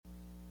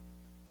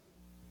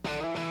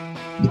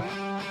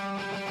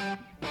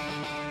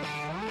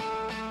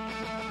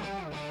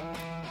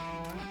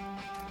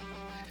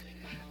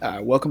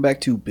Welcome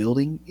back to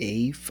Building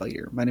a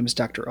Fighter. My name is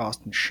Dr.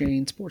 Austin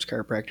Shane, sports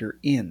chiropractor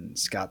in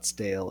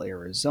Scottsdale,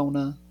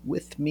 Arizona.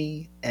 With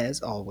me,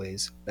 as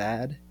always,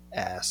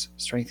 badass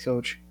strength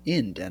coach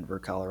in Denver,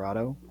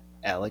 Colorado,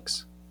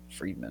 Alex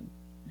Friedman.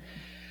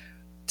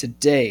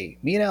 Today,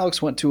 me and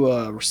Alex went to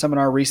a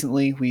seminar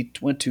recently. We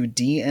went to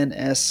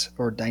DNS,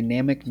 or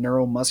Dynamic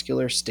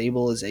Neuromuscular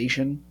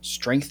Stabilization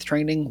Strength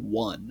Training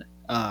 1.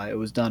 It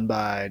was done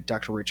by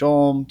Dr. Rich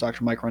Olm,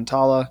 Dr. Mike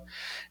Rantala,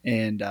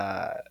 and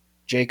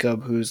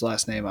Jacob, whose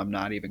last name I'm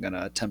not even going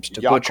to attempt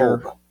to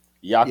butcher.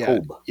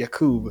 Jakub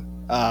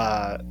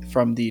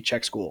from the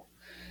Czech school.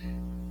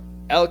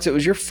 Alex, it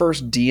was your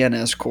first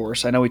DNS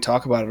course. I know we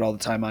talk about it all the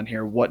time on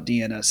here, what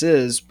DNS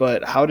is,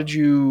 but how did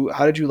you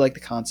like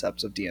the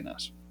concepts of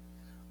DNS?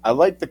 I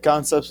liked the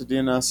concepts of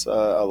DNS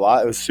a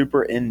lot. It was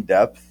super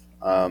in-depth,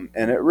 and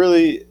it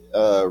really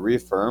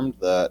reaffirmed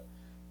that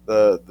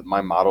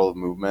my model of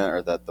movement,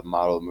 or that the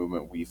model of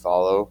movement we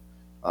follow,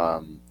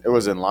 it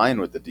was in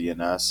line with the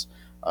DNS.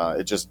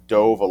 It just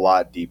dove a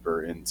lot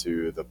deeper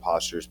into the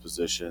postures,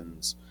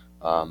 positions,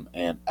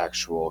 and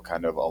actual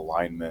kind of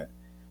alignment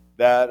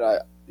that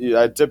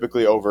I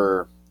typically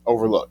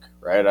overlook,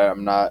 right?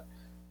 I'm not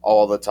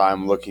all the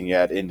time looking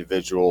at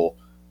individual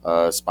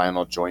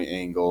spinal joint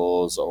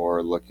angles,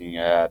 or looking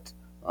at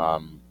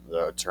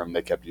the term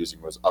they kept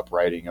using was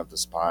uprighting of the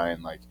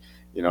spine. Like,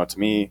 to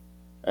me,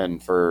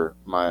 and for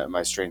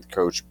my strength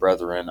coach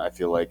brethren, I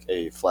feel like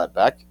a flat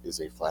back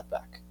is a flat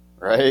back,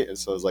 right?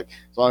 So it's like,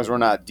 as long as we're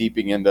not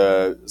deeping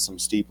into some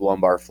steep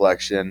lumbar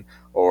flexion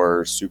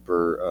or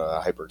super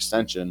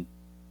hyperextension,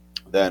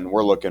 then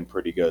we're looking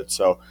pretty good.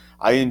 So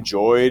I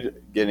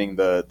enjoyed getting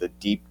the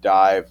deep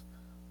dive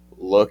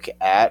look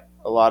at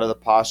a lot of the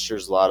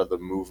postures, a lot of the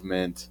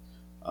movement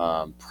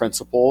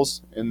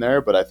principles in there.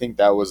 But I think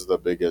that was the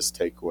biggest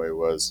takeaway,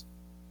 was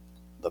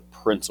the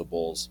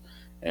principles,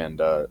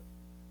 and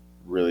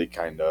really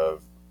kind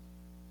of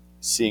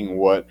seeing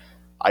what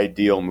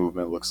ideal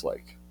movement looks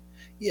like.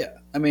 Yeah,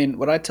 I mean,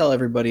 what I tell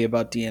everybody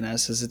about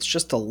DNS is it's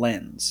just a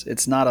lens.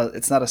 It's not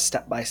a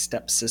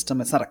step-by-step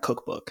system. It's not a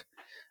cookbook.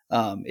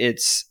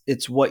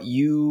 It's what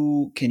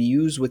you can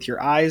use with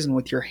your eyes and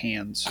with your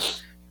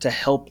hands to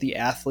help the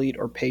athlete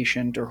or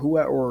patient or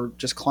whoever, or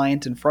just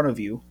client in front of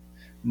you,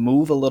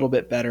 move a little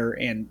bit better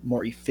and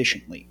more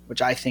efficiently,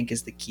 which I think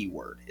is the key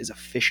word, is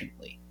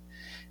efficiently.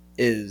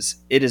 It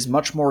is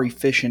much more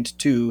efficient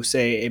to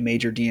say a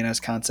major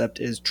DNS concept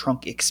is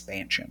trunk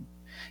expansion.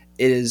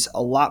 It is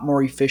a lot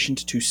more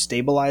efficient to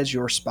stabilize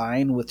your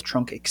spine with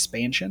trunk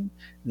expansion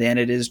than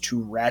it is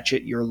to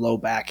ratchet your low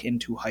back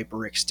into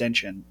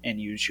hyperextension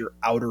and use your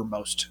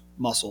outermost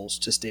muscles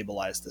to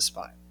stabilize the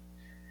spine.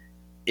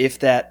 If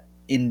that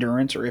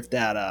endurance, or if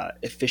that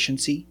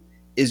efficiency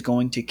is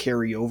going to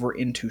carry over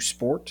into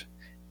sport,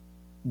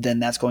 then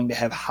that's going to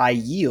have high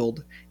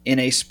yield in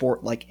a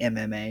sport like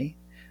MMA,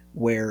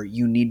 where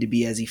you need to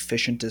be as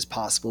efficient as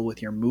possible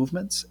with your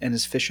movements and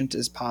as efficient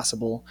as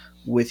possible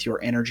with your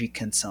energy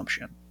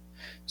consumption.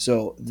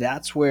 So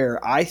that's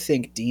where I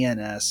think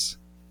DNS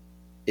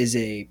is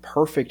a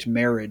perfect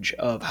marriage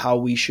of how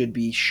we should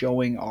be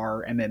showing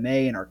our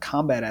MMA and our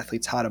combat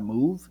athletes how to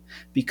move,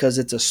 because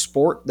it's a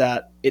sport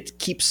that it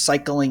keeps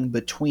cycling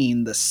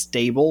between the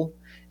stable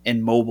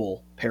and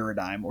mobile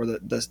paradigm, or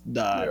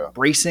the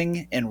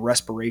bracing and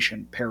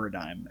respiration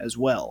paradigm as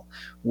well,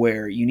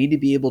 where you need to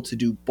be able to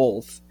do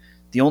both.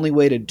 The only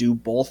way to do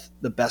both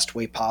the best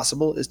way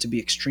possible is to be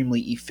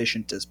extremely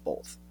efficient as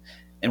both.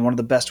 And one of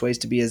the best ways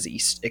to be as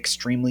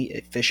extremely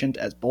efficient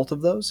as both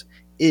of those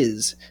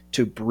is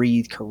to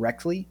breathe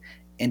correctly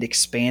and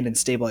expand and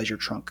stabilize your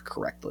trunk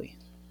correctly.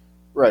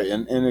 Right,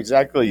 and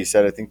exactly, you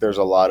said, I think there's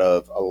a lot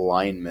of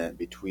alignment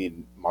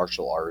between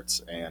martial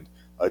arts and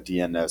a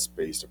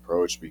DNS-based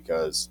approach,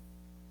 because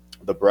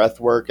the breath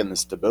work and the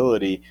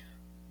stability,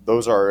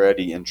 those are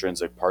already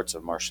intrinsic parts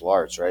of martial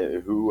arts,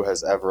 right? Who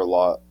has ever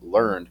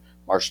learned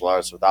martial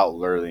arts without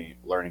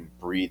learning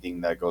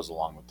breathing that goes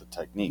along with the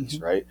techniques,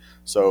 mm-hmm. right?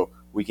 So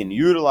we can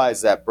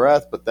utilize that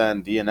breath, but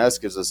then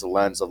DNS gives us a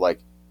lens of like,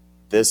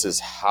 this is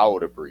how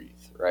to breathe,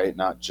 right?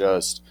 Not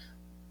just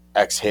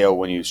exhale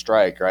when you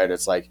strike, right?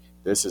 It's like,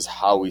 this is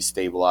how we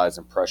stabilize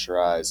and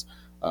pressurize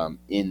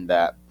in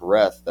that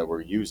breath that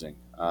we're using.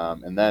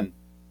 And then,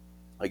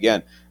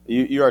 again,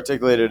 you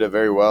articulated it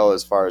very well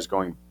as far as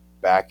going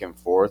back and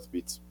forth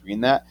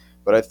between that.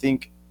 But I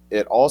think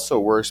it also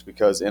works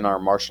because in our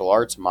martial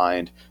arts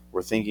mind,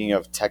 we're thinking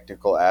of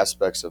technical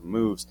aspects of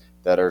moves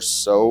that are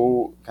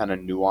so kind of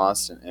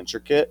nuanced and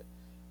intricate,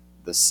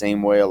 the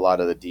same way a lot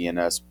of the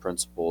DNS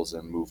principles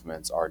and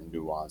movements are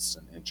nuanced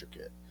and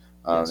intricate.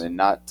 Yes. And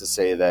not to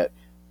say that,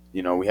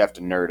 we have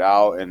to nerd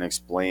out and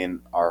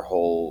explain our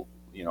whole,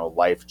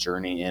 life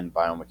journey in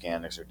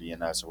biomechanics or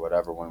DNS or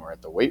whatever when we're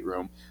at the weight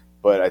room.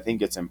 But I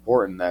think it's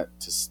important that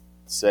to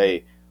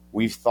say,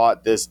 we've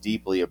thought this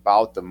deeply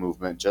about the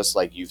movement, just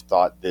like you've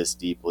thought this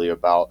deeply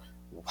about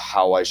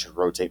how I should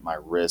rotate my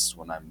wrist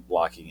when I'm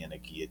locking in a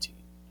guillotine,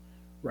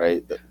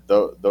 right?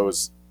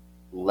 Those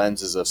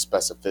lenses of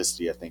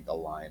specificity, I think,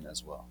 align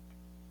as well.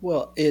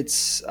 Well,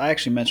 I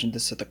actually mentioned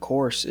this at the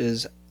course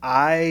is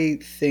I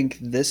think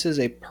this is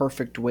a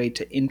perfect way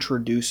to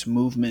introduce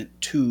movement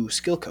to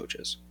skill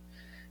coaches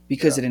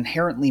because Yeah. it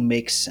inherently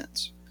makes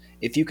sense.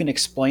 If you can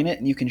explain it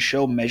and you can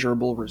show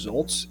measurable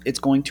results, it's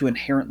going to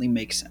inherently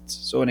make sense.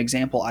 So, an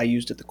example I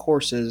used at the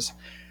course is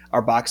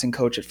our boxing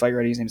coach at Fight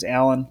Ready. His name's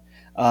Alan.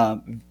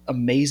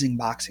 Amazing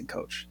boxing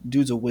coach.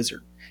 Dude's a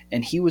wizard.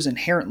 And he was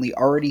inherently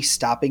already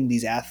stopping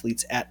these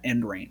athletes at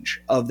end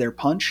range of their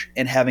punch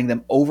and having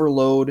them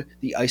overload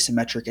the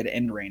isometric at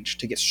end range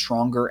to get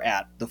stronger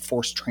at the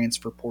force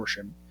transfer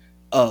portion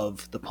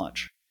of the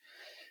punch.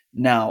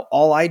 Now,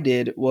 all I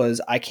did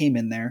was I came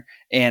in there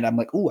and I'm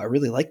like, ooh, I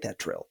really like that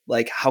drill.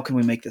 Like, how can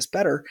we make this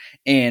better?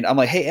 And I'm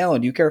like, hey,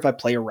 Alan, do you care if I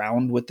play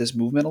around with this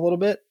movement a little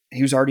bit?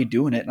 He was already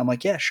doing it. And I'm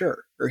like, yeah,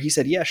 sure. Or he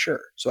said, yeah, sure.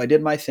 So I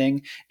did my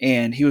thing.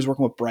 And he was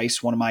working with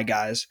Bryce, one of my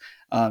guys.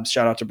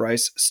 Shout out to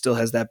Bryce. Still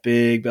has that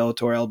big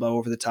Bellator elbow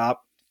over the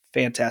top.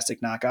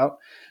 Fantastic knockout.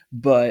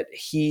 But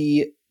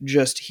he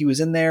was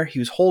in there, he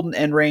was holding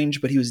end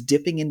range, but he was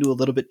dipping into a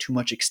little bit too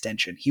much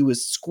extension. He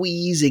was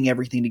squeezing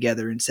everything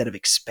together instead of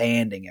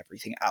expanding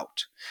everything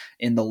out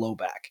in the low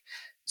back.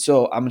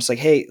 So I'm just like,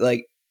 hey,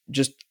 like,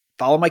 just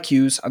follow my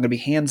cues. I'm going to be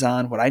hands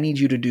on. What I need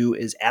you to do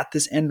is at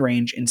this end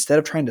range, instead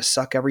of trying to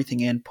suck everything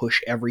in,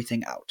 push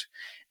everything out.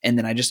 And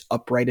then I just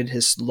uprighted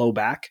his low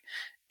back,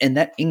 and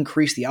that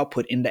increased the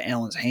output into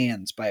Allen's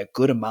hands by a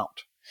good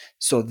amount.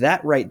 So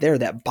that right there,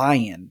 that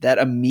buy-in, that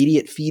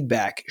immediate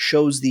feedback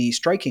shows the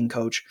striking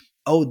coach,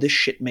 oh, this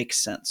shit makes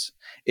sense.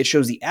 It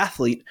shows the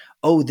athlete,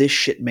 oh, this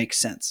shit makes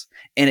sense.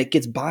 And it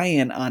gets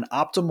buy-in on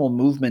optimal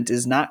movement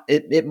is not,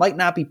 it might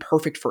not be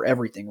perfect for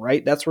everything,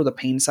 right? That's where the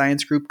pain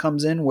science group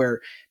comes in,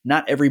 where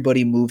not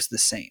everybody moves the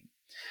same.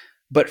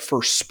 But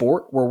for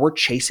sport where we're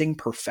chasing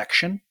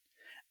perfection,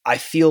 I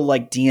feel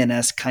like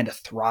DNS kind of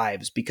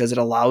thrives because it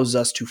allows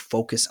us to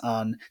focus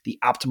on the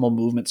optimal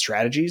movement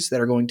strategies that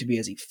are going to be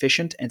as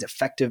efficient and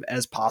effective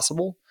as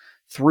possible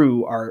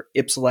through our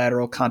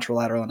ipsilateral,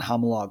 contralateral, and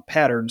homolog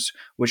patterns,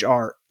 which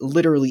are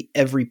literally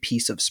every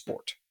piece of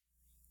sport.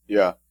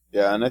 Yeah.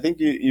 Yeah. And I think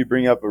you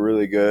bring up a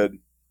really good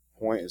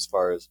point as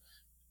far as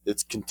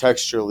it's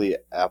contextually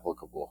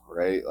applicable,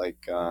 right?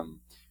 Like,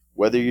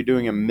 whether you're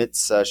doing a mid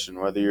session,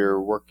 whether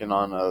you're working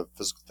on a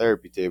physical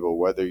therapy table,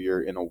 whether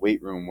you're in a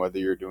weight room, whether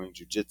you're doing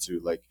jujitsu,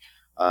 like,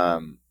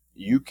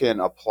 you can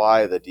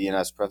apply the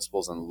DNS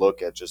principles and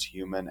look at just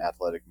human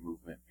athletic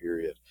movement,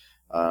 period.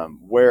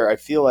 Where I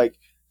feel like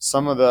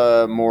some of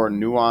the more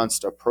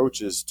nuanced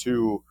approaches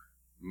to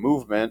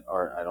movement,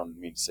 or I don't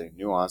mean to say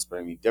nuanced, but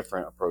I mean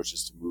different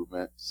approaches to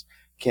movements,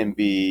 can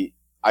be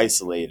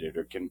isolated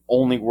or can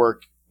only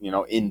work,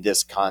 in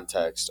this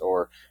context,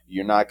 or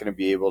you're not going to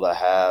be able to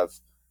have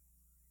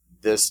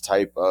this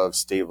type of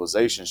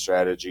stabilization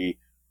strategy,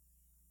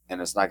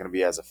 and it's not going to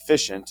be as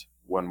efficient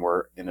when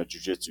we're in a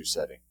jiu-jitsu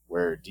setting.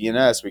 Where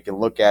DNS, we can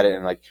look at it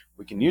and like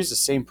we can use the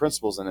same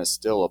principles and it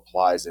still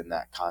applies in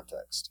that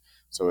context.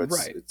 So it's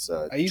Right. it's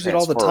I use it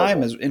all the time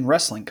transferable. as in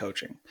wrestling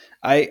coaching.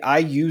 I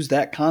use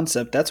that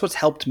concept. That's what's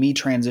helped me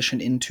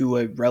transition into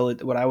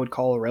what I would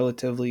call a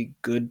relatively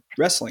good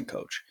wrestling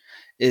coach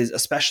is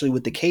especially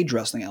with the cage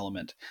wrestling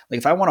element. Like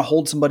if I want to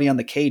hold somebody on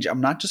the cage,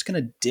 I'm not just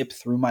going to dip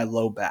through my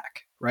low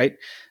back, right?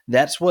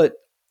 That's what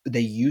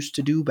they used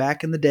to do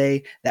back in the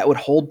day that would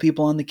hold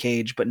people on the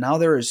cage, but now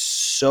there is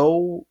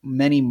so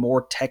many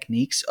more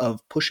techniques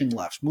of pushing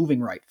left, moving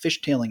right,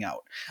 fishtailing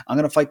out. I'm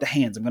going to fight the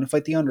hands, I'm going to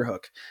fight the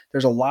underhook.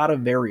 There's a lot of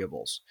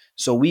variables.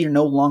 So we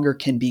no longer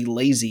can be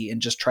lazy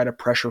and just try to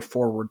pressure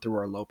forward through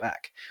our low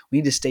back. We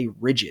need to stay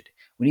rigid.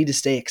 We need to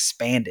stay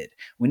expanded.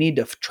 We need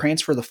to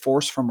transfer the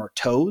force from our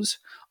toes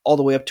all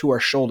the way up to our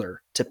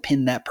shoulder to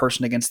pin that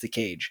person against the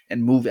cage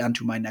and move on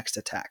to my next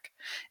attack.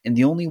 And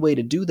the only way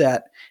to do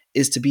that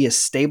is to be as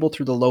stable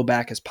through the low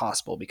back as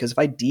possible. Because if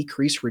I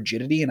decrease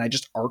rigidity and I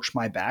just arch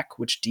my back,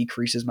 which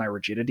decreases my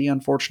rigidity,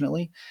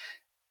 unfortunately,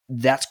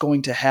 that's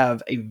going to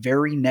have a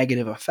very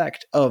negative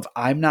effect of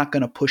I'm not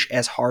going to push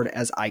as hard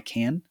as I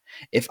can.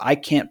 If I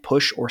can't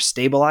push or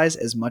stabilize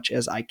as much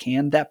as I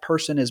can, that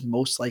person is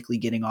most likely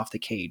getting off the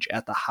cage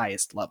at the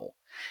highest level.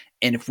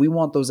 And if we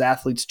want those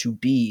athletes to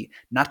be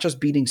not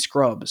just beating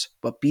scrubs,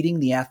 but beating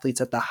the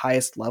athletes at the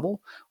highest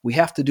level, we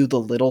have to do the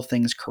little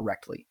things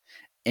correctly.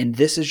 And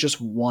this is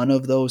just one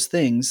of those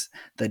things,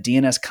 the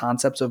DNS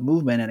concepts of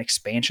movement and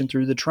expansion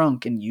through the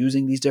trunk and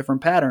using these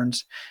different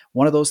patterns,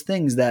 one of those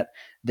things that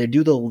they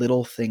do the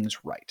little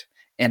things right.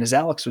 And as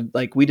Alex would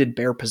like, we did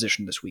bear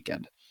position this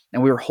weekend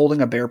and we were holding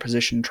a bear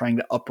position, trying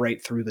to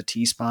upright through the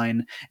T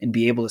spine and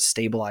be able to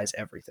stabilize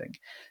everything.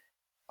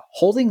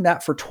 Holding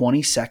that for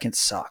 20 seconds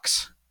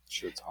sucks.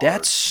 Shit's hard.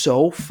 That's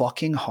so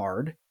fucking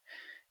hard.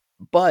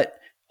 But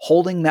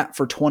Holding that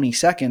for 20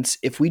 seconds,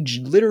 if we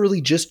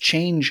literally just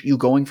change you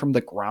going from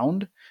the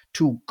ground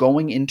to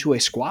going into a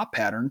squat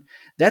pattern,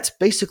 that's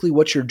basically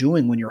what you're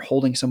doing when you're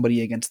holding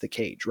somebody against the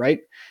cage, right?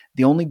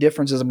 The only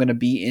difference is I'm going to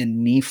be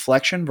in knee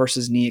flexion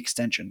versus knee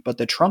extension, but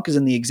the trunk is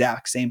in the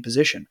exact same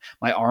position.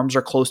 My arms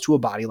are close to a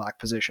body lock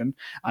position.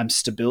 I'm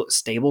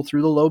stable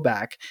through the low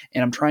back,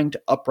 and I'm trying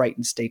to upright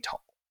and stay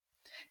tall.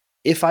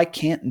 If I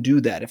can't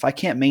do that, if I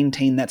can't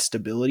maintain that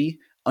stability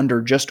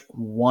under just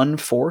one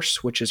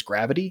force, which is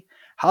gravity,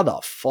 how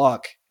the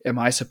fuck am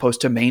I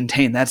supposed to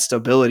maintain that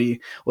stability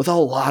with a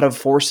lot of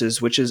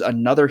forces, which is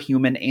another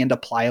human and a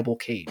pliable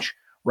cage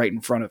right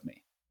in front of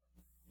me?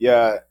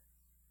 Yeah,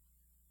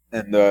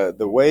 and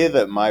the way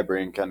that my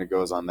brain kind of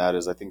goes on that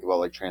is I think about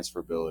like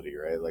transferability,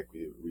 right? Like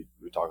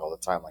we talk all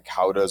the time, like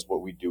how does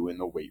what we do in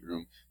the weight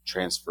room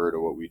transfer to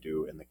what we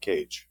do in the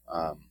cage?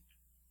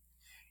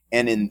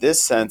 And in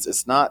this sense,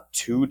 it's not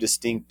two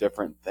distinct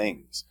different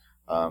things.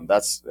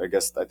 That's, I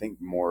guess, I think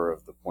more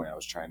of the point I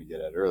was trying to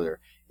get at earlier.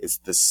 It's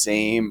the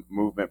same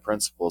movement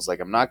principles. Like,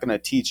 I'm not going to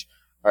teach,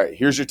 all right,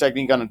 here's your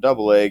technique on a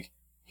double leg.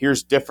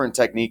 Here's different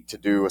technique to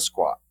do a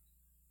squat,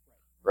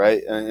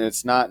 right? And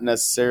it's not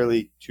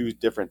necessarily two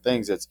different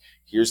things. It's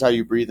here's how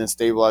you breathe and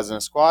stabilize in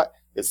a squat.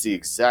 It's the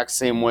exact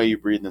same way you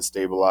breathe and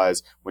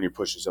stabilize when you're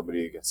pushing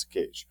somebody against the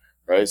cage,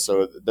 right?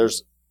 So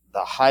there's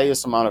the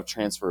highest amount of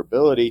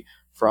transferability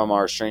from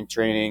our strength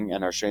training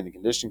and our strength and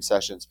conditioning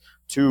sessions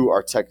to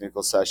our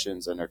technical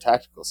sessions and our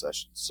tactical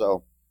sessions.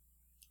 So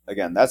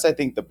again, that's, I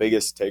think, the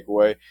biggest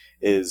takeaway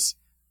is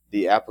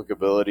the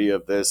applicability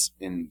of this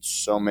in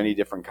so many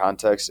different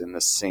contexts in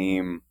the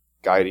same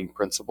guiding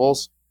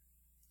principles.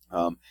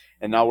 And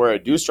now where I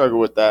do struggle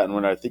with that, and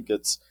when I think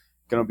it's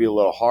going to be a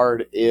little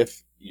hard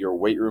if your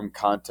weight room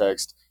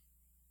context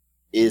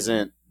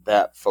isn't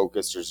that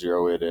focused or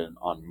zeroed in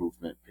on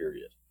movement,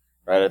 period.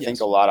 Right? I think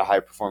a Yes. lot of high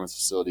performance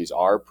facilities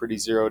are pretty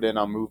zeroed in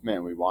on movement,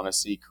 and we want to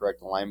see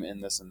correct alignment in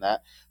this and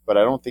that. But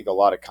I don't think a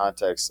lot of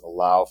contexts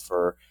allow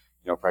for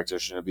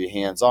practitioner to be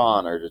hands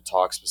on or to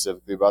talk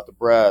specifically about the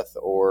breath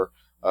or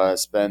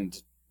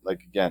spend,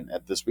 like, again,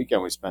 at this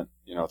weekend we spent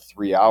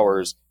 3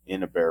 hours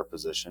in a bear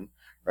position,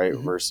 right?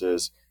 Mm-hmm.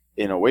 Versus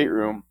in a weight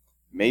room,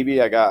 maybe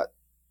I got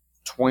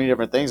 20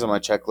 different things on my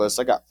checklist.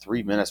 I got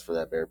 3 minutes for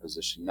that bear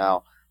position.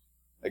 Now,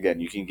 again,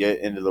 you can get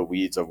into the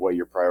weeds of what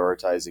you're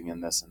prioritizing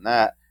in this and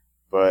that,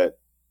 but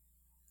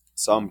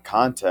some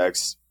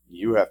contexts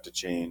you have to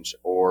change,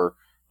 or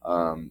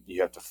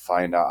you have to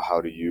find out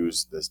how to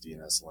use this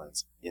DNS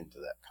lens into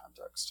that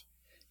context.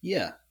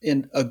 Yeah.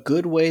 And a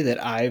good way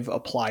that I've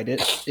applied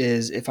it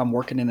is if I'm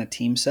working in a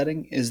team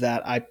setting, is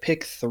that I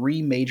pick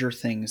three major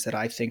things that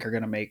I think are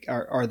going to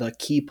are the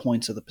key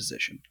points of the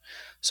position.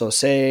 So,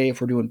 say if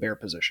we're doing bear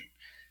position,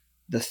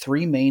 the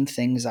three main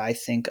things I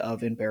think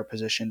of in bear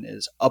position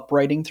is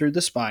uprighting through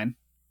the spine,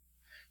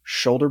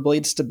 shoulder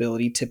blade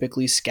stability,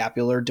 typically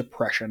scapular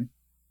depression,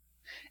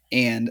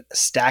 and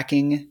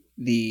stacking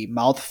the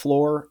mouth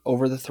floor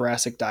over the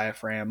thoracic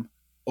diaphragm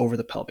over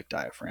the pelvic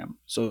diaphragm.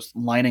 So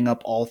lining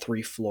up all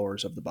three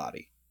floors of the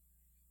body.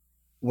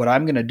 What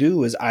I'm going to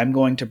do is I'm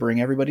going to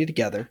bring everybody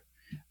together.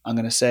 I'm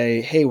going to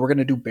say, hey, we're going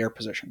to do bear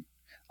position.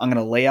 I'm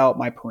going to lay out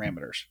my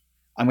parameters.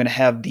 I'm going to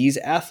have these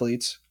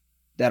athletes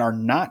that are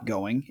not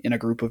going in a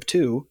group of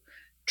two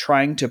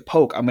trying to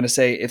poke. I'm going to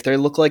say, if they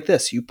look like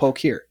this, you poke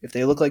here. If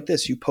they look like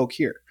this, you poke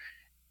here.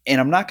 And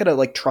I'm not going to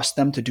like trust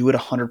them to do it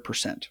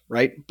 100%,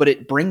 right? But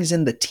it brings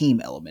in the team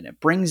element.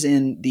 It brings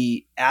in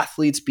the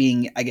athletes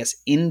being, I guess,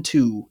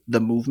 into the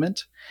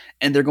movement,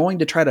 and they're going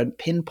to try to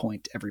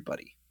pinpoint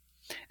everybody,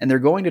 and they're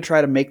going to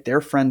try to make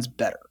their friends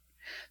better.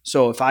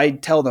 So if I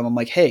tell them, I'm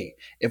like, hey,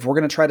 if we're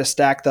going to try to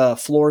stack the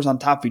floors on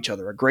top of each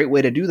other, a great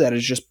way to do that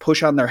is just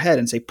push on their head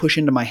and say, push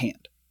into my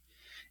hand.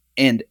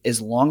 And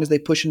as long as they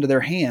push into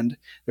their hand,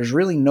 there's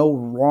really no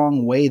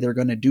wrong way they're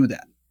going to do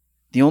that.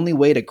 The only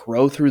way to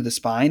grow through the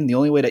spine, the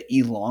only way to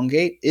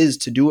elongate is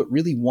to do it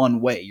really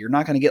one way. You're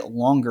not going to get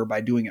longer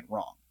by doing it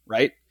wrong,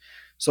 right?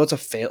 So it's a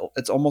fail.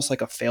 It's almost like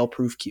a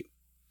fail-proof cue.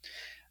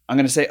 I'm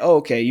going to say, oh,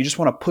 okay, you just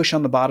want to push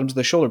on the bottoms of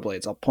the shoulder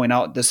blades. I'll point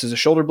out this is a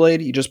shoulder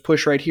blade. You just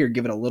push right here,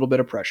 give it a little bit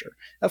of pressure.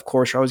 Of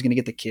course, you're always going to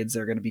get the kids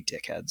that are going to be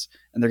dickheads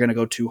and they're going to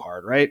go too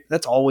hard, right?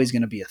 That's always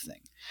going to be a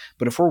thing.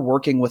 But if we're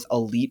working with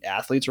elite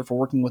athletes or if we're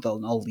working with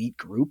an elite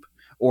group,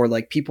 or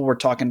like people were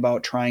talking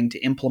about trying to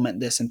implement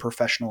this in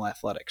professional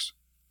athletics,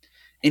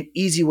 an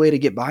easy way to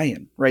get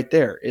buy-in right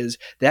there is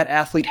that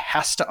athlete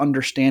has to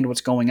understand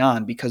what's going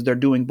on because they're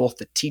doing both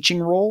the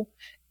teaching role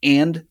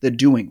and the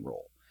doing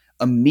role.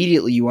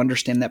 Immediately you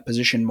understand that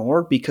position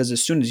more because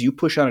as soon as you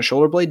push on a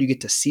shoulder blade, you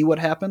get to see what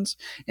happens.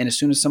 And as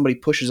soon as somebody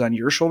pushes on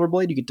your shoulder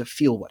blade, you get to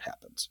feel what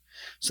happens.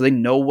 So they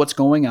know what's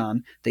going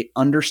on, they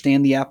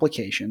understand the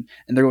application,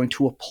 and they're going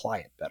to apply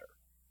it better.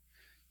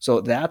 So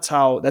that's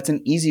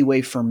an easy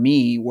way for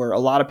me where a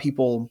lot of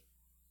people,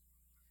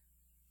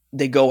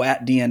 they go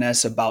at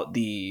DNS about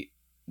the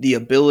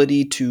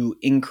ability to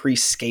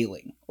increase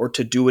scaling or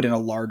to do it in a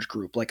large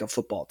group like a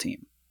football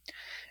team.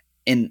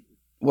 And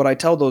what I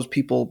tell those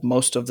people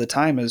most of the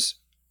time is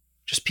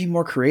just be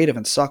more creative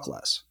and suck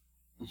less.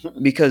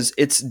 because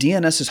it's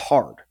DNS is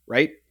hard,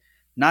 right?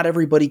 Not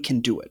everybody can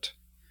do it,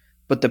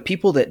 but the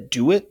people that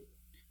do it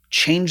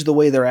change the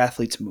way their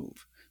athletes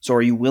move. So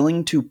are you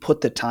willing to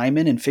put the time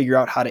in and figure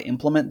out how to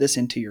implement this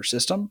into your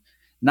system?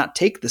 Not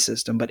take the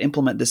system, but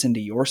implement this into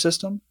your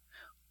system?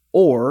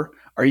 Or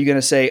are you going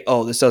to say,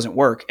 oh, this doesn't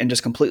work and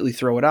just completely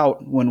throw it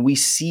out when we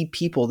see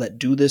people that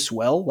do this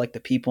well, like the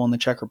people in the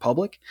Czech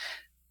Republic,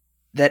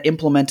 that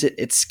implement it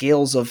at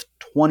scales of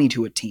 20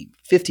 to a team,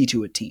 50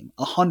 to a team,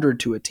 100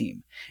 to a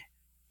team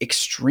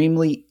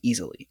extremely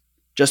easily,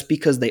 just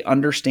because they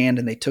understand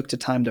and they took the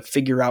time to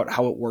figure out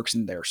how it works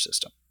in their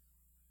system.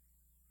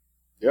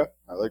 Yeah,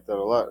 I like that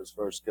a lot as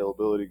far as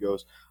scalability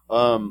goes.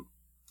 Um,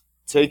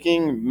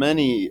 Taking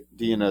many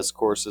DNS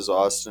courses,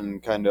 Austin,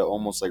 kind of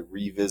almost like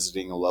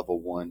revisiting a level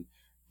one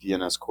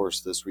DNS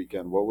course this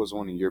weekend. What was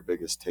one of your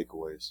biggest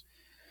takeaways?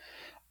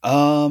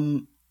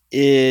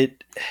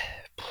 It,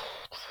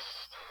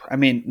 I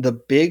mean, the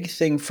big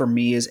thing for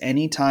me is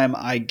anytime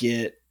I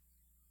get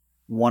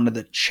one of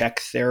the Czech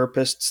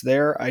therapists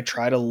there, I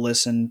try to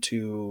listen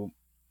to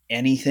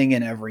anything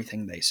and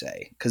everything they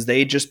say because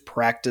they just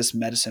practice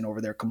medicine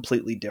over there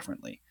completely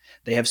differently.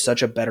 They have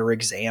such a better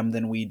exam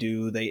than we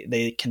do.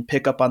 They can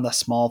pick up on the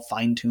small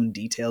fine-tuned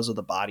details of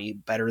the body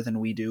better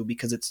than we do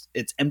because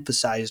it's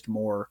emphasized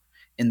more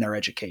in their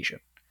education.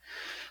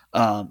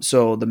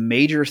 So the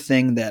major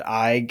thing that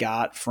I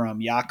got from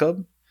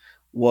Jakob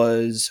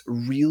was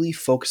really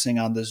focusing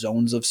on the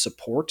zones of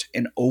support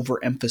and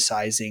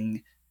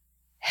overemphasizing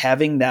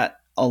having that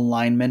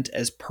alignment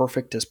as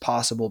perfect as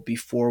possible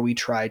before we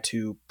try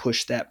to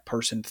push that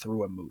person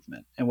through a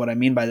movement. And what I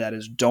mean by that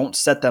is don't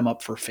set them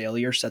up for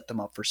failure, set them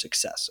up for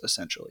success,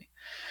 essentially.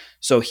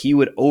 So he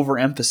would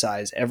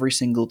overemphasize every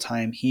single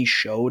time he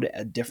showed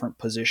a different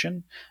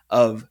position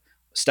of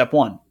step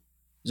one,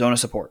 zone of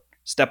support.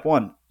 Step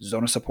one,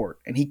 zone of support.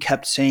 And he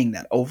kept saying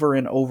that over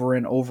and over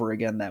and over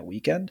again that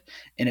weekend.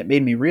 And it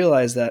made me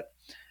realize that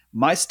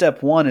my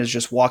step one is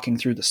just walking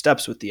through the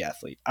steps with the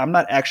athlete. I'm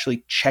not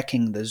actually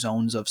checking the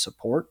zones of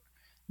support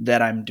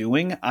that I'm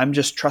doing. I'm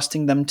just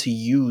trusting them to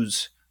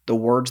use the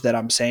words that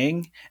I'm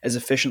saying as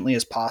efficiently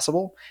as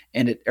possible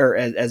and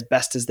as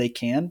best as they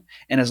can.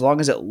 And as long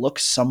as it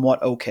looks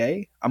somewhat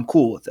okay, I'm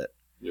cool with it.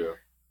 Yeah.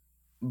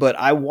 But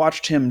I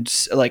watched him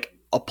like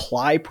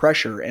apply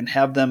pressure and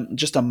have them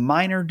just a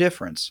minor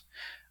difference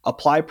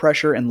apply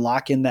pressure and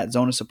lock in that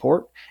zone of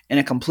support, and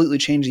it completely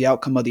changed the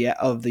outcome of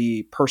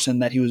the person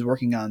that he was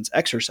working on's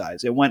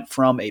exercise. It went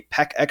from a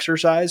pec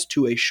exercise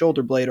to a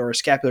shoulder blade or a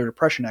scapular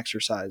depression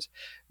exercise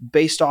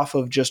based off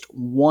of just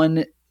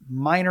one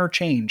minor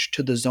change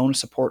to the zone of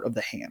support of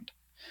the hand.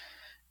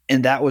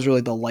 And that was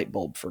really the light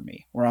bulb for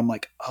me, where I'm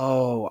like,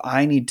 oh,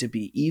 I need to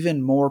be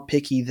even more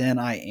picky than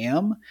I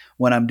am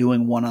when I'm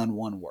doing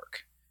one-on-one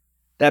work.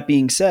 That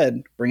being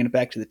said, bringing it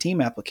back to the team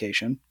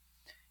application,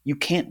 you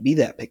can't be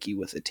that picky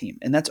with a team,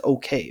 and that's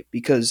okay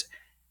because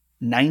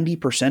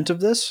 90%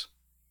 of this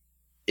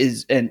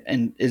is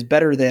and is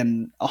better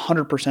than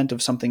 100%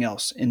 of something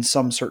else in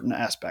some certain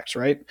aspects,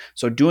 right?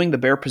 So doing the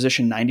bear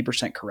position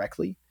 90%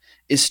 correctly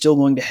is still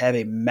going to have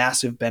a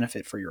massive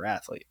benefit for your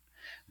athlete.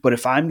 But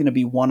if I'm going to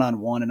be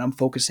one-on-one and I'm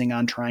focusing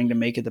on trying to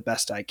make it the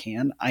best I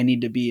can, I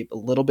need to be a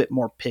little bit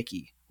more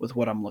picky with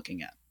what I'm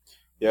looking at.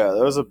 Yeah,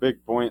 that was a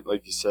big point,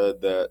 like you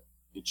said, that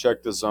you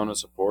check the zone of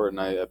support, and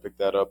I picked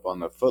that up on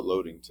the foot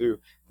loading too.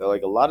 That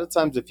like a lot of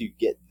times, if you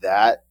get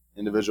that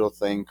individual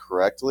thing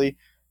correctly,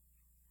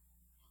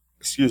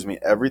 excuse me,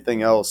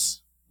 everything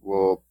else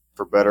will,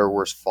 for better or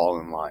worse, fall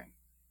in line.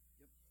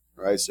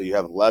 Right, so you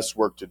have less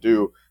work to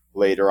do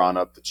later on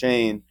up the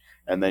chain,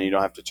 and then you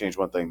don't have to change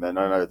one thing, then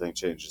another thing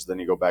changes, then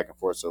you go back and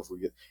forth. So if we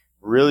get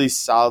really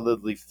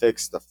solidly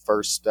fix the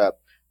first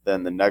step,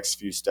 then the next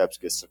few steps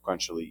get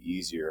sequentially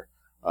easier.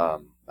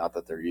 Not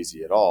that they're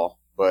easy at all,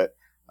 but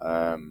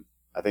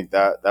I think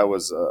that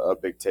was a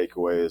big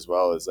takeaway as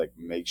well, is like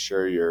make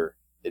sure your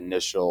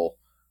initial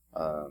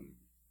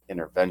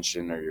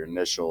intervention or your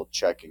initial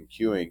check and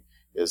queuing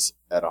is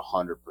at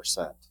 100%.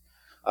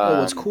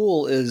 Well, what's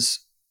cool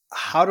is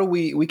how do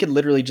we could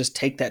literally just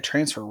take that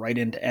transfer right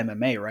into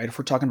MMA, right? If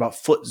we're talking about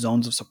foot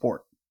zones of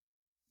support.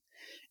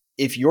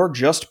 If you're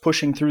just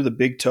pushing through the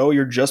big toe,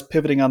 you're just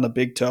pivoting on the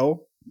big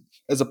toe,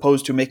 as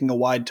opposed to making a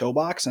wide toe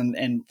box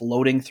and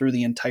loading through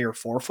the entire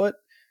forefoot,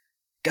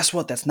 guess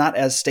what? That's not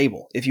as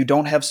stable. If you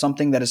don't have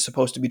something that is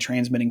supposed to be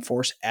transmitting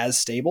force as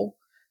stable,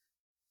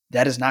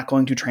 that is not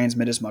going to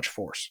transmit as much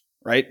force,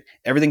 right?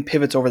 Everything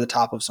pivots over the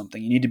top of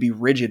something. You need to be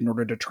rigid in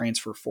order to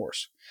transfer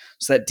force.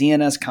 So that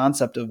DNS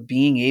concept of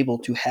being able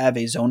to have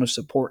a zone of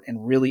support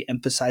and really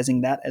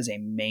emphasizing that as a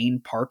main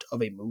part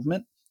of a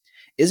movement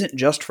isn't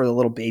just for the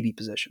little baby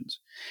positions.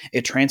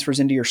 It transfers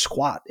into your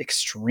squat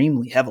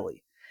extremely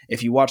heavily.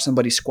 If you watch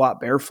somebody squat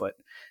barefoot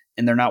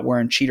and they're not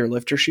wearing cheater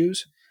lifter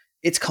shoes,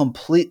 it's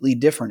completely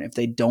different if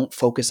they don't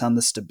focus on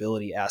the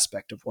stability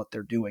aspect of what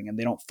they're doing and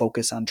they don't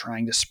focus on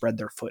trying to spread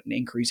their foot and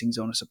increasing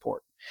zone of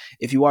support.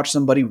 If you watch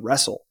somebody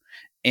wrestle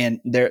and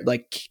they're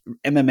like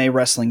MMA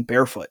wrestling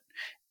barefoot,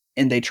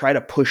 and they try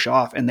to push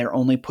off and they're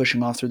only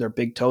pushing off through their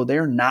big toe,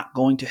 they're not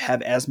going to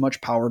have as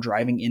much power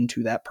driving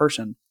into that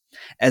person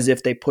as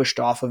if they pushed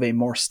off of a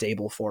more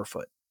stable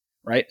forefoot,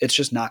 right? It's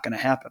just not going to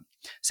happen.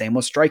 Same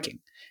with striking.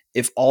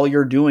 If all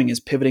you're doing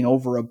is pivoting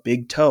over a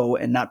big toe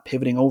and not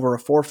pivoting over a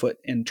forefoot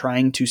and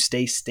trying to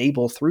stay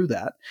stable through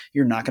that,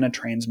 you're not going to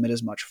transmit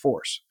as much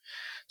force.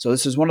 So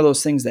this is one of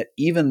those things that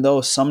even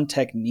though some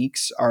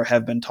techniques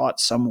have been taught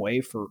some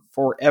way for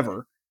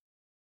forever,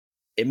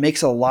 it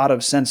makes a lot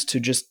of sense to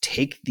just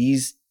take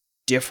these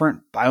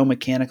different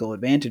biomechanical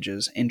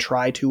advantages and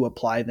try to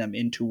apply them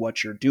into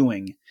what you're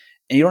doing.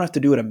 And you don't have to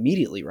do it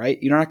immediately, right?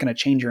 You're not going to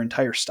change your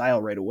entire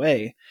style right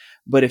away.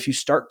 But if you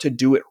start to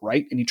do it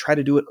right and you try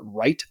to do it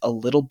right a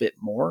little bit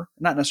more,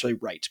 not necessarily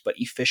right, but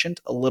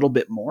efficient a little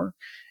bit more,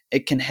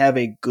 it can have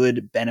a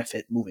good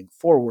benefit moving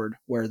forward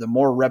where the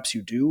more reps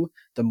you do,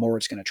 the more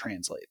it's going to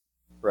translate.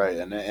 Right,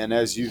 and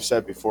as you've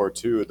said before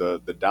too,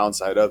 the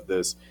downside of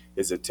this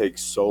is it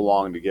takes so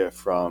long to get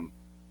from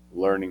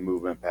learning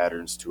movement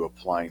patterns to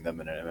applying them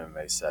in an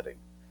MMA setting,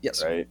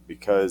 Yes. right?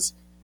 Because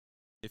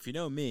If you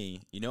know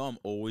me, you know I'm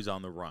always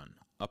on the run,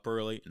 up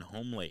early and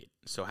home late,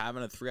 so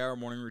having a 3-hour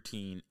morning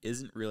routine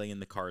isn't really in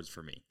the cards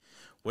for me.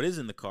 What is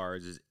in the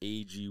cards is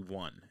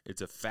AG1.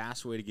 It's a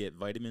fast way to get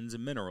vitamins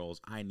and minerals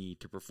I need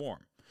to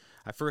perform.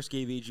 I first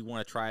gave AG1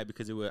 a try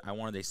because I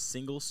wanted a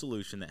single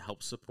solution that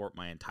helps support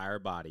my entire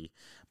body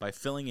by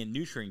filling in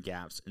nutrient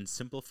gaps and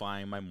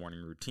simplifying my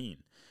morning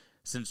routine.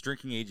 Since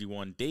drinking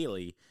AG1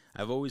 daily,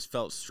 I've always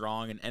felt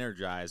strong and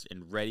energized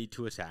and ready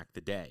to attack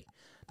the day.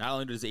 Not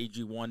only does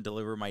AG1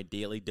 deliver my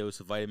daily dose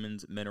of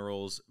vitamins,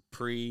 minerals,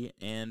 pre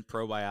and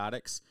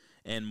probiotics,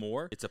 and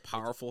more, it's a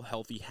powerful,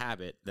 healthy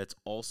habit that's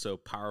also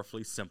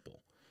powerfully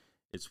simple.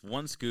 It's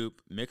one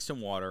scoop mixed in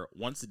water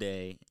once a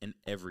day and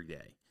every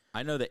day.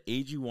 I know that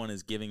AG1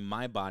 is giving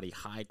my body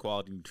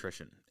high-quality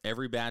nutrition.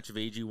 Every batch of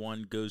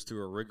AG1 goes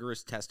through a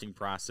rigorous testing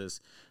process,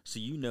 so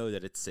you know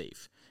that it's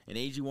safe. And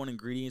AG1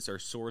 ingredients are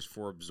sourced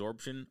for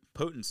absorption,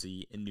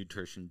 potency, and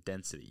nutrition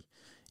density.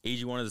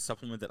 AG1 is a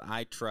supplement that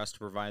I trust to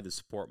provide the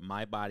support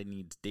my body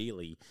needs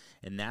daily,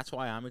 and that's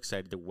why I'm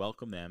excited to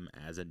welcome them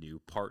as a new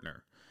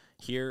partner.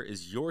 Here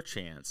is your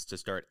chance to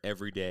start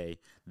every day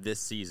this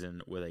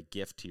season with a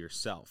gift to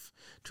yourself.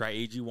 Try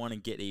AG1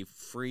 and get a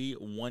free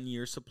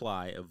 1-year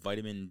supply of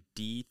vitamin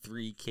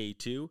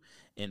D3K2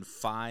 and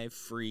 5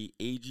 free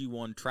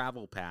AG1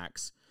 travel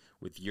packs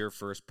with your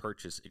first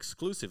purchase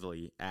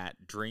exclusively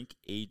at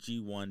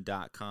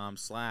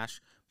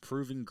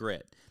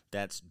drinkag1.com/provengrit.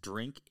 That's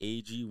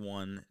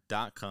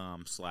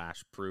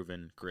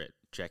drinkag1.com/provengrit.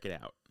 Check it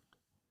out.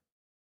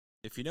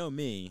 If you know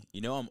me,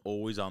 you know I'm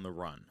always on the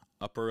run,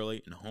 up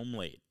early and home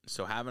late,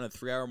 so having a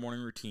 3-hour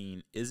morning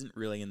routine isn't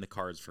really in the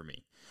cards for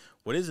me.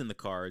 What is in the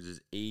cards is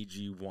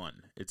AG1.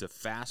 It's a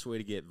fast way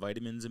to get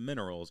vitamins and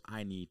minerals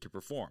I need to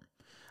perform.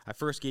 I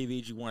first gave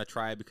AG1 a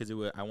try because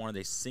I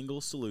wanted a single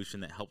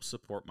solution that helps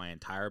support my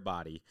entire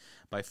body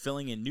by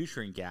filling in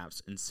nutrient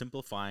gaps and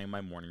simplifying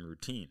my morning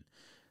routine.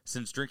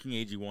 Since drinking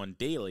AG1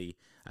 daily,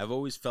 I've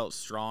always felt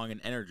strong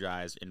and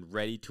energized and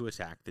ready to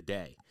attack the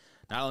day.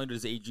 Not only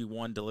does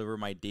AG1 deliver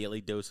my daily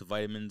dose of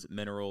vitamins,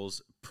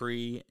 minerals,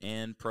 pre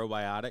and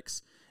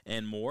probiotics,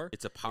 and more,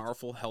 it's a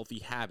powerful, healthy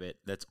habit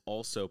that's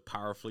also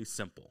powerfully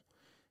simple.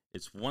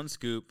 It's one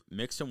scoop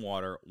mixed in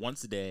water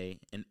once a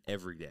day and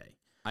every day.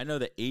 I know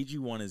that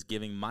AG1 is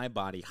giving my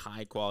body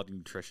high-quality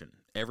nutrition.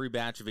 Every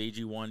batch of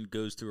AG1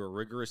 goes through a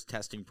rigorous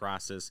testing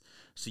process,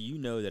 so you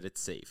know that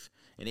it's safe.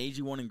 And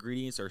AG1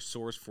 ingredients are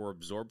sourced for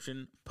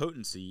absorption,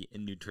 potency,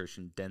 and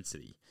nutrition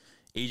density.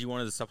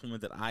 AG1 is a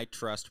supplement that I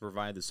trust to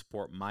provide the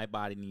support my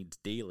body needs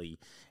daily,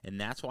 and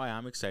that's why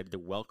I'm excited to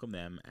welcome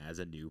them as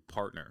a new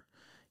partner.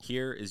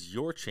 Here is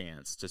your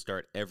chance to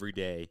start every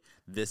day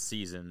this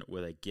season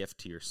with a gift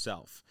to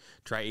yourself.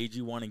 Try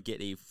AG1 and get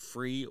a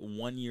free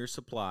 1-year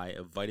supply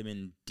of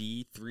vitamin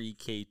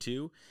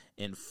D3K2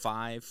 and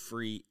 5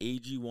 free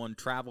AG1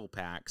 travel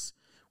packs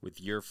with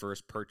your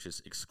first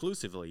purchase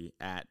exclusively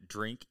at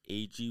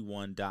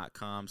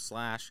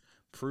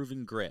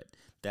drinkag1.com/provengrit.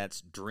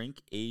 That's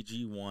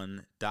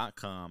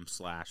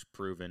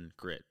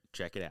drinkag1.com/provengrit.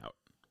 Check it out.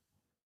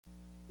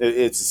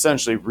 it's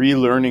essentially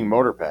relearning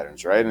motor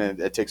patterns, right? And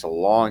it takes a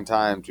long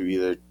time to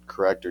either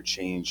correct or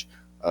change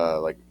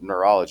like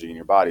neurology in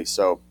your body.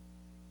 So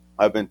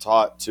I've been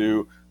taught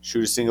to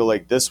shoot a single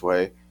leg this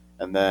way,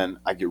 and then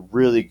I get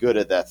really good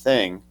at that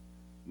thing.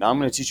 Now I'm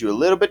going to teach you a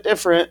little bit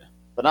different,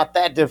 but not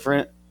that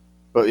different.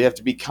 But you have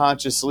to be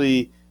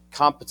consciously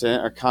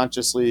competent or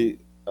consciously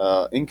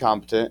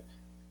incompetent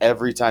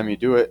every time you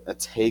do it. It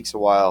takes a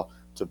while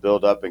to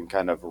build up and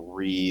kind of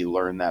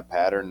relearn that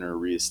pattern or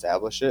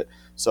reestablish it.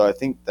 So I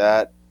think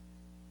that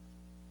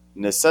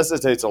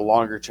necessitates a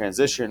longer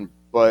transition.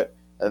 But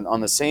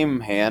on the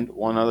same hand,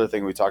 one other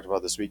thing we talked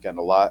about this weekend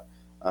a lot,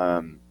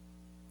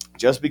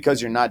 just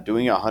because you're not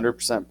doing it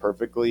 100%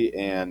 perfectly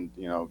and,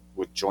 you know,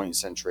 with joint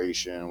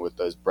centration, with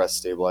those breath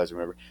stabilizer,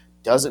 whatever,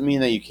 doesn't mean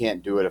that you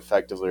can't do it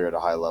effectively or at a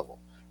high level,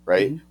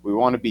 right? Mm-hmm. We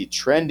want to be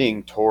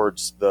trending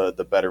towards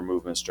the better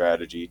movement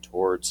strategy,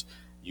 towards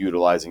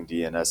utilizing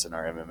DNS in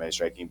our MMA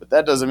striking, but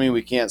that doesn't mean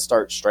we can't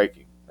start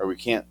striking or we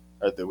can't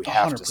or that we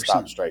have to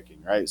stop 100%.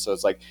 striking, right? So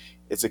it's like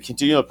it's a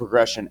continual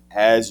progression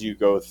as you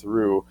go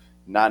through,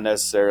 not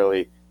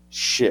necessarily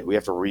shit, we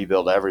have to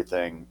rebuild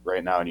everything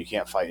right now and you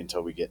can't fight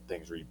until we get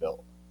things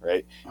rebuilt,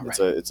 right? All It's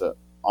right. a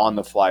on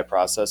the fly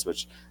process,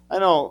 which I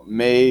know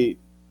may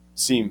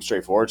seem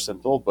straightforward,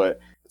 simple, but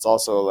it's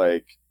also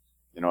like,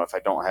 if I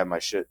don't have my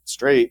shit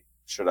straight,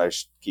 should I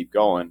keep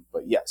going?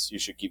 But yes, you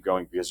should keep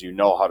going because you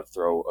know how to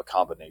throw a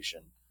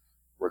combination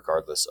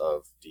regardless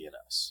of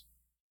DNS.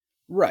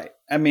 Right.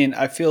 I mean,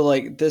 I feel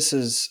like this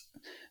is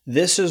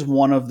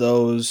one of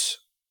those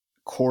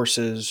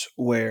courses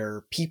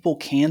where people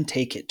can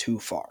take it too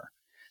far.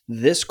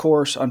 This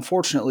course,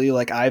 unfortunately,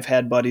 like I've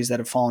had buddies that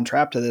have fallen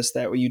trap to this,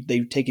 that they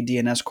take a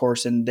DNS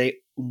course and they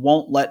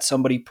won't let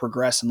somebody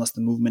progress unless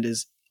the movement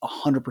is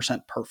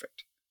 100%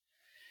 perfect.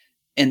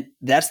 And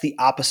that's the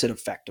opposite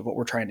effect of what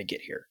we're trying to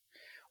get here.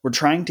 We're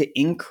trying to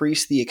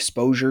increase the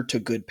exposure to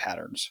good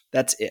patterns.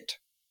 That's it,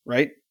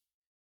 right?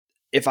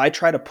 If I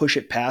try to push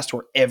it past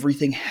where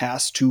everything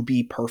has to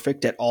be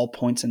perfect at all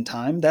points in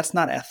time, that's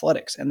not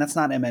athletics and that's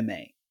not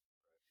MMA.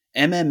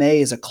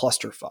 MMA is a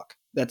clusterfuck.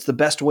 That's the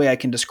best way I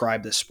can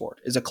describe this sport,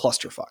 is a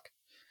clusterfuck.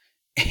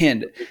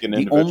 And We're picking the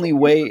individual only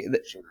way pieces,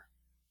 that, for sure.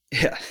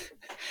 yeah,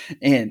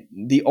 and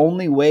the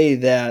only way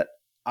that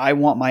I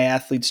want my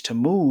athletes to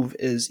move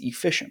is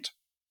efficient.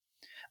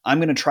 I'm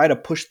going to try to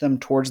push them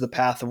towards the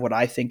path of what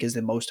I think is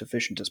the most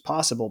efficient as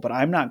possible, but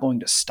I'm not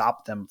going to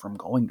stop them from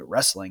going to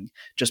wrestling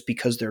just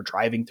because they're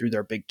driving through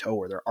their big toe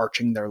or they're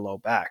arching their low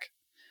back.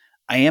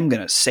 I am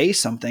going to say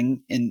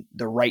something in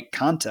the right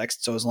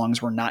context. So as long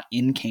as we're not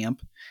in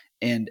camp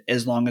and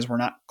as long as we're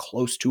not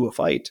close to a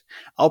fight,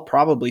 I'll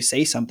probably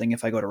say something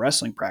if I go to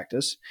wrestling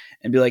practice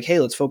and be like, hey,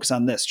 let's focus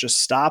on this.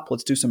 Just stop.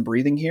 Let's do some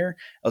breathing here.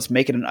 Let's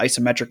make it an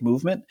isometric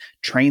movement.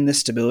 Train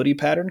this stability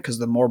pattern because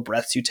the more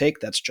breaths you take,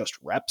 that's just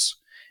reps.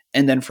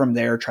 And then from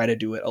there, try to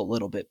do it a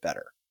little bit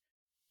better.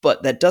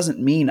 But that doesn't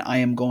mean I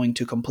am going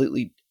to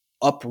completely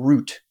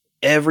uproot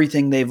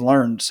everything they've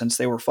learned since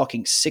they were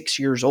fucking 6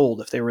 years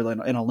old if they were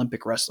an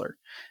Olympic wrestler,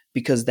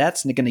 because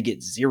that's going to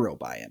get zero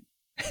buy-in.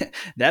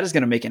 That is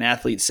going to make an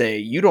athlete say,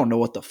 you don't know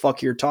what the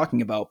fuck you're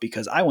talking about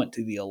because I went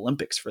to the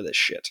Olympics for this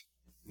shit.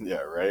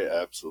 Yeah, right.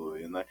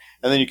 Absolutely. And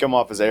then you come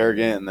off as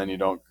arrogant, and then you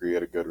don't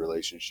create a good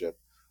relationship.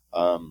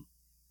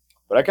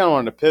 But I kind of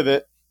wanted to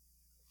pivot.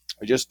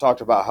 We just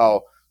talked about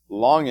how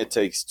long it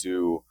takes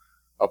to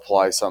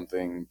apply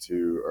something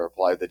to or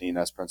apply the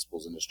DNS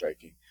principles into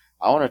striking.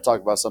 I want to talk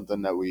about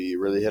something that we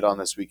really hit on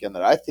this weekend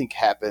that I think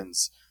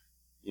happens,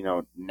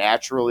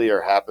 naturally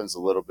or happens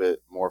a little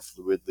bit more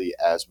fluidly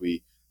as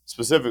we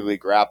specifically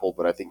grapple,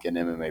 but I think in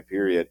MMA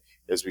period,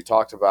 is we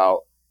talked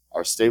about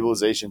our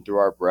stabilization through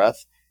our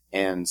breath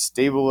and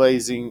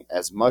stabilizing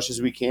as much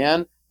as we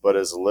can, but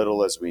as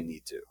little as we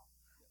need to,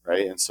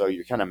 right? And so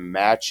you're kind of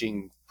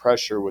matching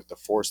pressure with the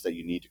force that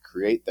you need to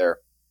create there.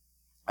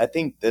 I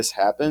think this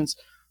happens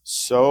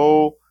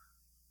so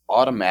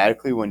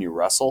automatically when you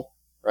wrestle,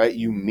 right?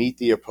 You meet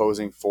the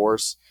opposing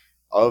force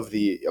of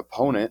the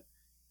opponent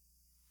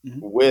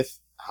with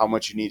how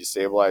much you need to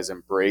stabilize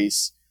and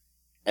brace,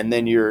 and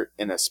then you're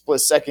in a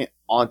split second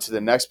onto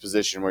the next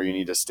position where you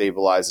need to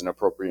stabilize an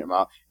appropriate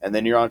amount, and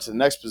then you're on to the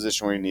next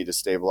position where you need to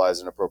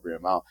stabilize an appropriate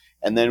amount,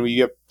 and then we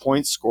get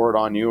points scored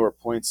on you or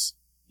points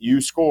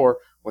you score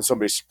when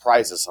somebody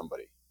surprises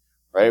somebody,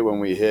 right? When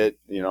we hit,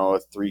 a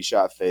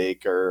 3-shot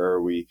fake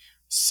or we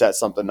set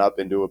something up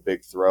into a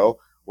big throw.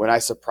 When I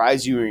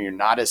surprise you and you're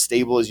not as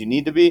stable as you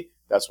need to be,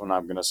 that's when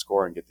I'm going to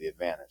score and get the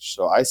advantage.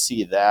 So I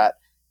see that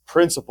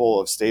principle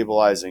of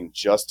stabilizing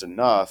just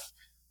enough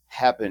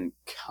happen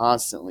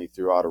constantly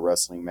throughout a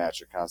wrestling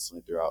match or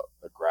constantly throughout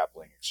a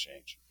grappling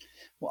exchange.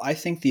 Well, I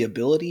think the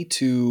ability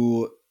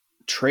to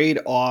trade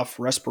off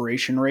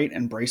respiration rate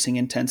and bracing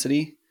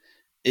intensity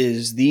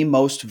is the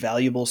most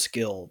valuable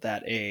skill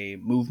that a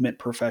movement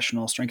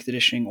professional, strength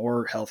conditioning,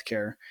 or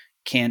healthcare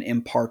can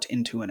impart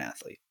into an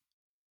athlete.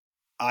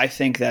 I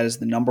think that is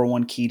the number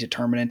one key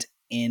determinant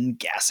in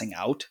gassing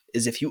out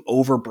is if you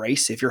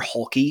overbrace, if you're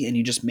hulky and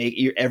you just make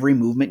every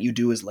movement you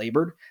do is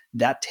labored,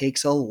 that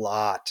takes a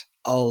lot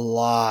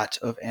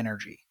of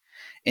energy.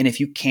 And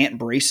if you can't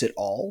brace it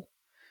all,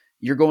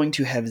 you're going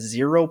to have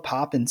zero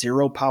pop and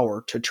zero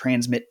power to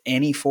transmit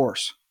any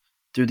force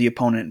through the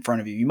opponent in front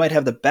of you. You might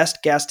have the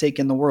best gas take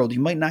in the world. You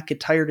might not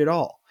get tired at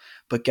all.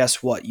 But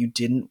guess what? You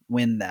didn't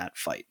win that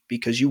fight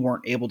because you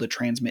weren't able to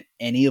transmit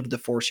any of the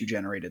force you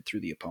generated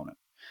through the opponent.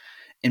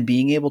 And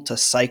being able to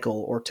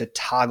cycle or to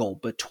toggle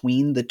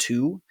between the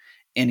two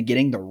and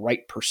getting the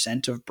right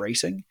percent of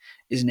bracing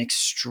is an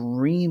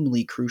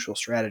extremely crucial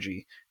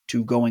strategy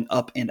to going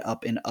up and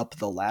up and up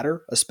the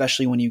ladder,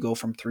 especially when you go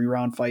from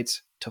 3-round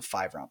fights to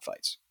 5-round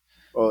fights.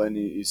 Well, and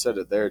you said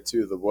it there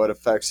too. What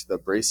affects the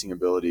bracing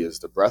ability is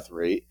the breath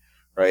rate,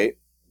 right?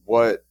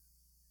 What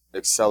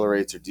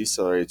accelerates or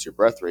decelerates your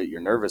breath rate, your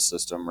nervous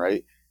system,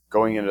 right?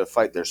 Going into the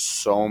fight, there's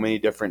so many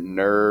different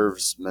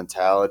nerves,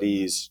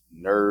 mentalities,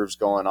 nerves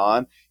going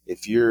on.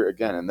 If you're,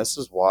 again, and this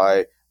is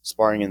why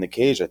sparring in the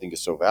cage, I think,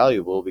 is so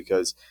valuable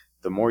because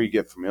the more you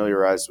get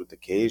familiarized with the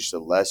cage, the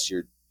less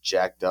you're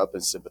jacked up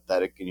and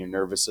sympathetic in your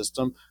nervous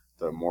system,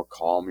 the more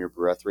calm your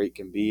breath rate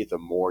can be, the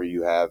more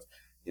you have,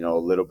 a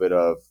little bit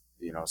of,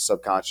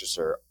 subconscious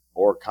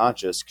or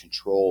conscious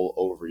control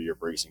over your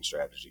bracing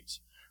strategies,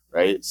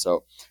 right?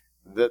 So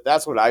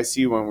that's what I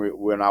see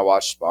when I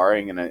watch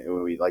sparring,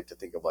 and we like to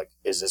think of like,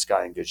 is this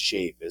guy in good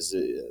shape?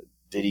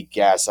 Did he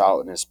gas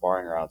out in his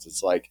sparring rounds?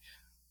 It's like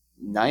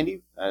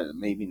 90,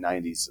 maybe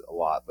 90's a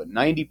lot, but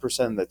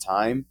 90% of the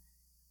time,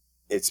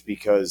 it's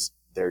because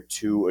they're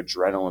too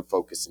adrenaline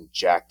focused and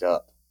jacked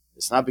up.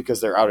 It's not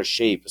because they're out of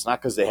shape. It's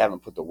not because they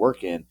haven't put the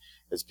work in.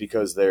 It's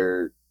because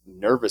their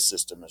nervous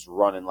system is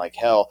running like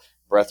hell.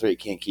 Breath rate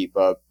can't keep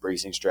up.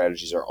 Bracing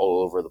strategies are all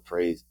over the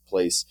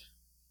place.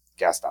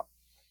 Gassed out.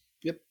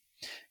 Yep.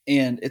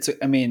 And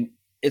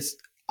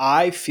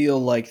I feel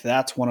like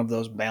that's one of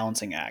those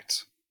balancing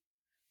acts,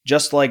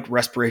 just like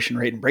respiration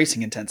rate and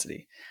bracing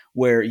intensity,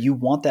 where you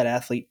want that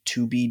athlete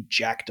to be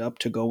jacked up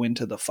to go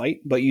into the fight,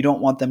 but you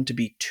don't want them to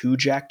be too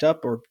jacked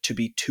up or to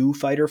be too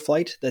fight or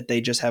flight that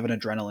they just have an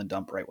adrenaline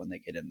dump right when they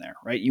get in there,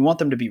 right? You want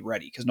them to be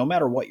ready, because no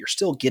matter what, you're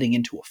still getting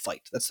into a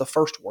fight. That's the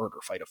first word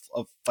of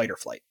fight or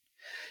flight.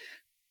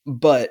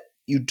 But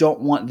you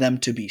don't want them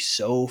to be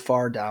so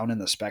far down in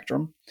the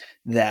spectrum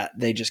that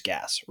they just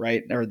gas,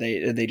 right? Or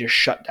they just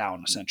shut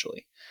down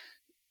essentially.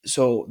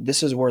 So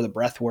this is where the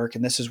breath work,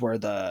 and this is where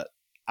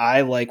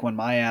I like when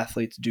my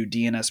athletes do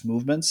DNS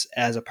movements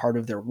as a part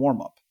of their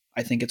warm up.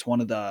 I think it's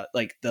one of the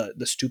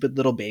stupid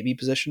little baby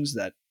positions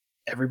that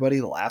everybody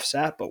laughs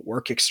at but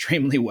work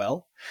extremely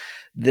well.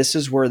 This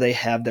is where they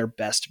have their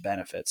best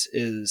benefits,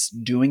 is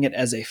doing it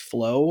as a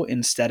flow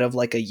instead of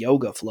like a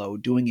yoga flow,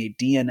 doing a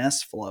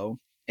DNS flow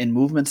in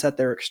movements that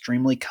they're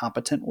extremely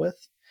competent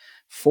with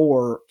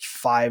for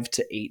 5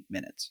 to 8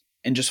 minutes,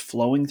 and just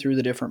flowing through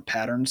the different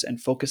patterns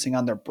and focusing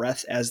on their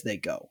breath as they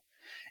go.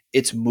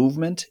 It's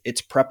movement,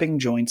 it's prepping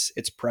joints,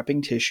 it's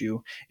prepping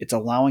tissue, it's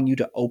allowing you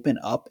to open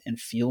up and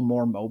feel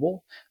more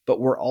mobile, but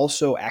we're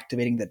also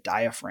activating the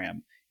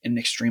diaphragm in an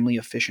extremely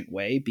efficient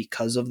way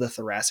because of the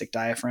thoracic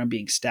diaphragm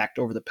being stacked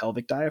over the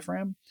pelvic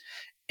diaphragm.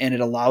 And it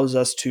allows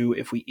us to,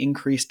 if we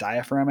increase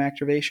diaphragm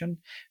activation,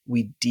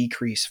 we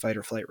decrease fight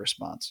or flight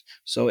response.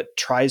 So it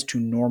tries to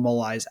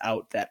normalize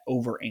out that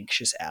over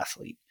anxious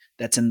athlete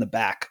that's in the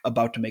back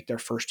about to make their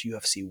first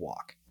UFC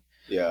walk.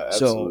 Yeah,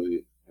 So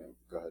absolutely.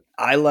 Go ahead.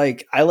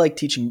 I like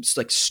teaching,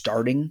 like,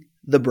 starting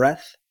the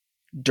breath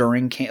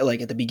during camp,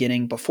 like at the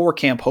beginning, before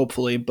camp,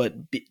 hopefully, but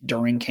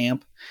during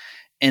camp,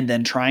 and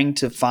then trying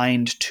to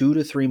find 2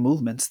 to 3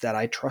 movements that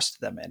I trust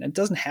them in. It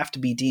doesn't have to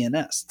be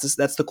DNS.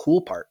 That's the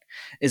cool part,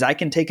 is I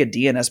can take a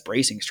DNS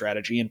bracing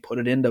strategy and put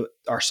it into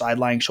our side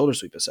lying shoulder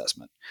sweep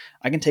assessment.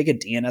 I can take a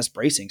DNS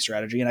bracing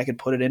strategy and I can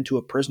put it into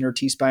a prisoner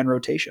T-spine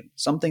rotation,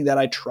 something that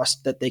I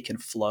trust that they can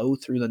flow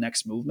through the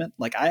next movement.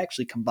 Like, I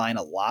actually combine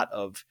a lot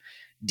of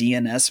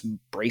DNS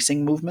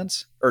bracing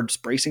movements or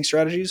bracing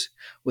strategies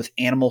with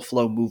animal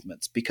flow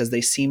movements because they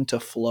seem to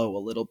flow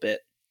a little bit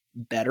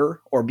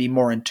better or be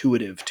more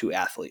intuitive to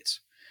athletes,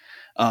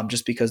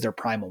 just because they're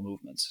primal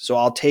movements. So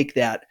I'll take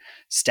that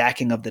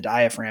stacking of the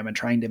diaphragm and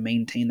trying to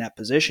maintain that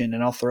position,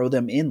 and I'll throw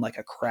them in like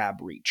a crab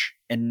reach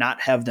and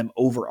not have them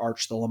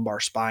overarch the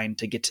lumbar spine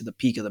to get to the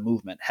peak of the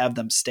movement. Have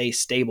them stay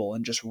stable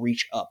and just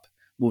reach up,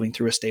 moving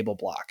through a stable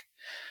block.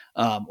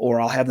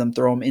 Or I'll have them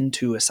throw them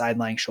into a side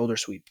lying shoulder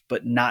sweep,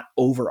 but not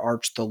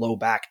overarch the low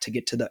back to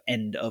get to the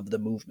end of the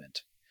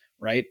movement,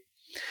 right?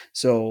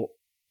 So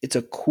it's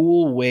a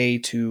cool way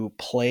to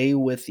play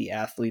with the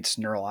athlete's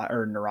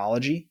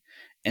neurology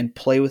and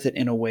play with it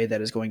in a way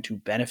that is going to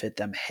benefit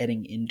them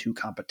heading into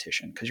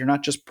competition, because you're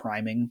not just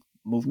priming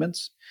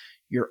movements,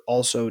 you're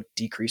also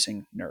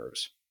decreasing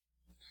nerves.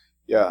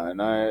 Yeah,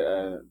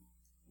 and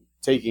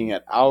taking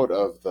it out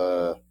of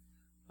the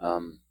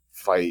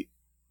fight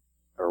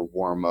or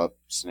warm up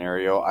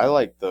scenario, I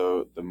like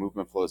the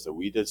movement flows that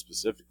we did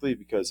specifically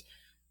because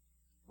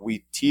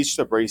we teach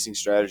the bracing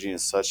strategy in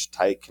such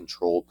tight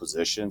controlled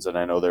positions, and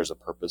I know there's a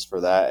purpose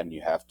for that, and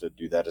you have to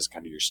do that as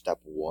kind of your step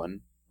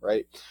one,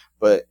 right?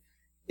 But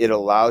it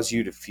allows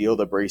you to feel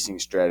the bracing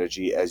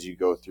strategy as you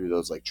go through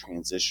those like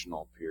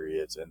transitional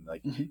periods, and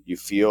like you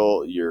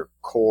feel your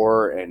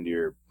core and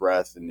your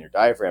breath and your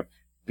diaphragm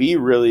be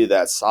really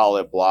that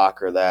solid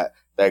block or that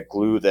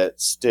glue that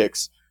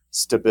sticks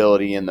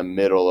stability in the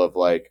middle of,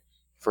 like,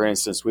 for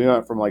instance, we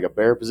went from like a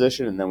bear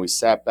position and then we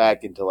sat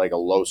back into like a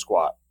low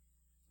squat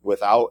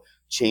without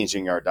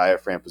changing our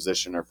diaphragm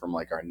position or from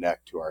like our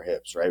neck to our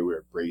hips, right? We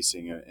were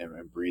bracing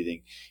and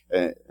breathing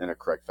in a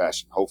correct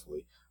fashion,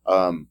 hopefully.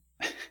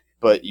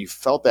 But you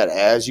felt that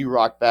as you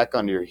rock back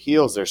onto your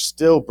heels, there's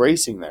still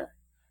bracing there,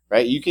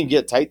 right? You can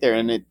get tight there,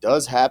 and it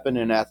does happen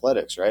in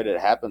athletics, right?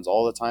 It happens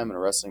all the time in a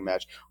wrestling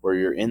match where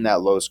you're in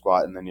that low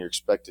squat and then you're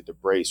expected to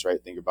brace,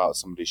 right? Think about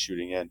somebody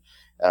shooting in,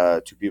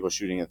 2 people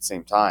shooting at the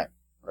same time,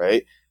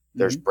 right?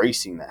 There's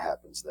bracing that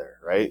happens there,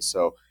 right?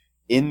 So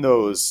in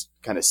those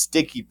kind of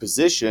sticky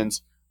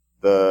positions,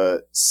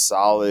 the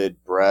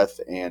solid breath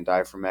and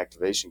diaphragm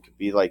activation can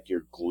be like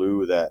your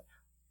glue that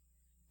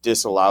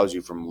disallows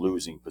you from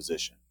losing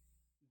position.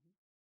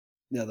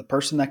 the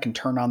person that can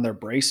turn on their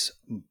brace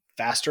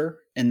faster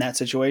in that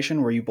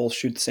situation where you both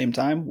shoot at the same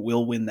time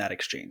will win that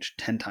exchange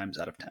 10 times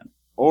out of 10.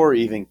 Or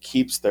even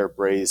keeps their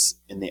brace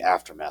in the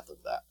aftermath of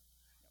that,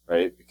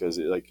 right? Because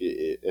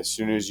as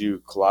soon as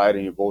you collide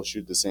and you both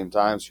shoot at the same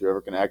time, so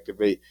whoever can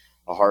activate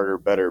a harder,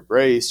 better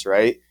brace,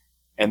 right?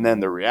 And then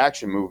the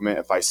reaction movement,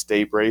 if I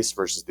stay braced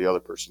versus the other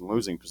person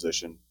losing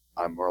position,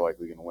 I'm more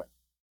likely going to win.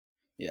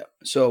 Yeah.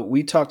 So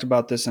we talked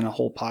about this in a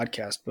whole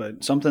podcast,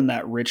 but something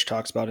that Rich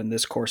talks about in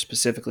this course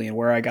specifically, and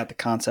where I got the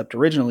concept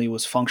originally,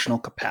 was functional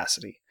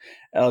capacity.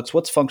 Alex,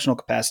 what's functional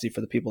capacity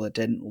for the people that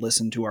didn't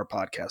listen to our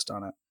podcast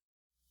on it?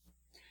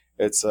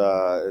 It's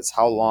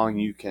how long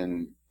you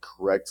can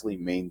correctly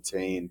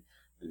maintain,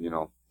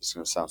 it's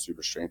going to sound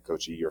super strength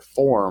coachy, your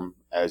form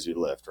as you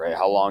lift, right?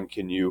 How long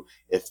can you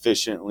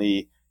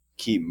efficiently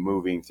keep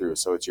moving through?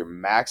 So it's your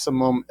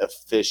maximum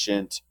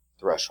efficient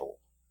threshold,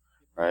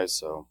 right?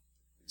 So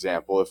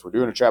example, if we're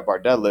doing a trap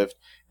bar deadlift,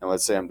 and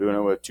let's say I'm doing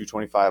it with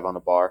 225 on the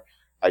bar,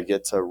 I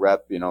get to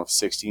rep,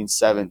 16,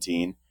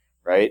 17,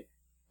 right?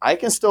 I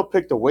can still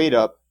pick the weight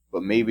up,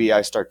 but maybe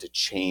I start to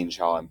change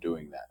how I'm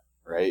doing that,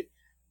 right?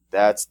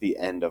 That's the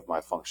end of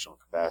my functional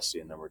capacity,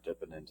 and then we're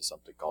dipping into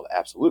something called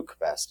absolute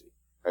capacity,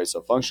 right?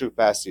 So functional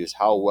capacity is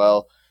how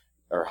well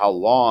or how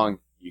long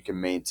you can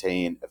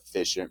maintain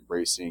efficient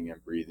bracing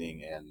and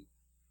breathing and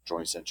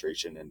joint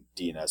centration and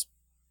DNS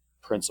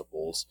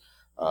principles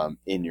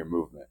in your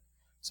movement.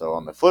 So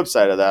on the flip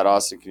side of that,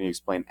 Austin, can you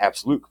explain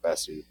absolute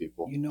capacity to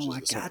people?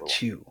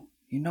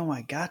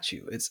 I got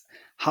you. It's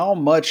how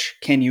much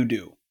can you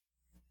do?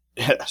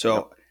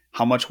 So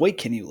how much weight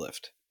can you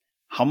lift?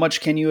 How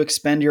much can you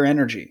expend your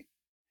energy?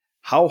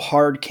 How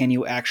hard can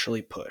you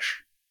actually push?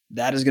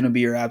 That is going to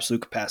be your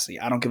absolute capacity.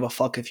 I don't give a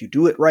fuck if you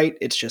do it right.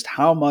 It's just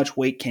how much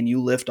weight can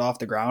you lift off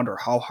the ground, or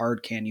how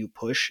hard can you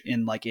push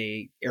in like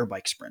a air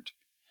bike sprint.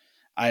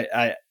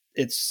 It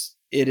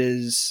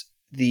is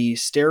the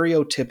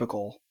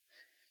stereotypical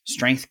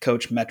strength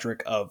coach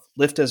metric of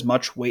lift as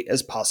much weight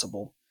as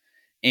possible.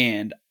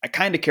 And I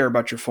kind of care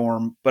about your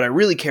form, but I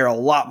really care a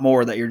lot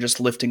more that you're just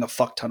lifting a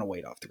fuck ton of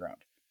weight off the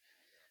ground.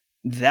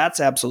 That's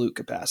absolute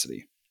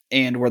capacity.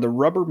 And where the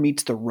rubber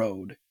meets the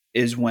road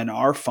is when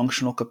our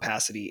functional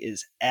capacity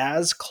is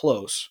as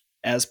close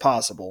as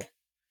possible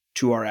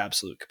to our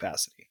absolute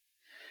capacity.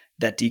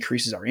 That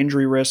decreases our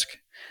injury risk,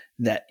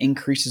 that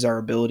increases our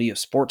ability of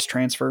sports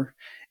transfer,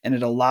 and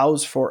it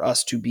allows for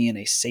us to be in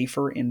a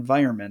safer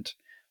environment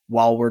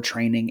while we're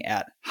training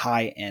at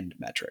high-end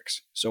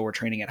metrics. So we're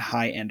training at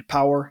high-end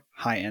power,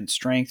 high-end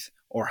strength,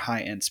 or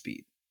high-end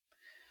speed.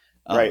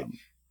 Right.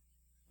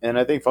 And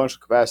I think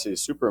functional capacity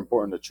is super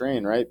important to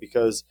train, right?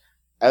 Because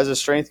as a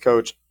strength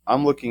coach,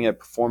 I'm looking at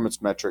performance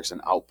metrics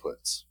and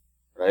outputs,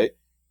 right?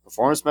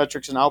 Performance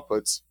metrics and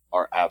outputs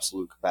are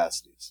absolute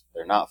capacities.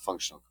 They're not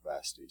functional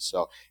capacities.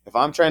 So if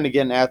I'm trying to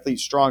get an athlete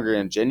stronger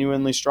and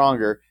genuinely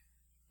stronger,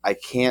 I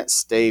can't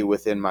stay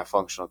within my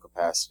functional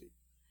capacity,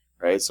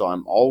 right? So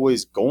I'm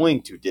always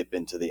going to dip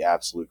into the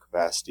absolute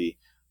capacity,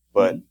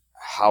 but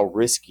how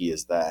risky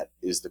is that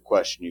is the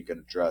question you can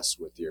address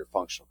with your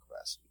functional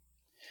capacity.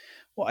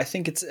 Well, I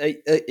think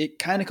it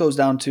kind of goes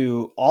down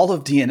to all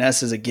of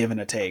DNS is a give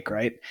and a take,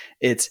 right?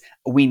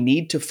 We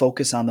need to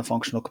focus on the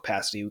functional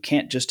capacity. We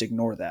can't just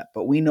ignore that.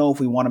 But we know if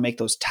we want to make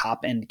those top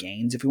end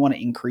gains, if we want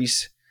to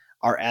increase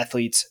our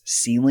athletes'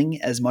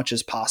 ceiling as much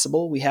as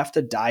possible, we have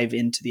to dive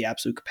into the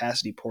absolute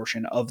capacity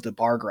portion of the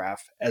bar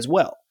graph as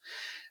well.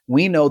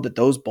 We know that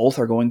those both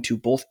are going to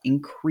both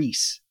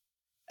increase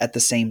at the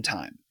same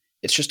time.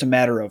 It's just a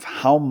matter of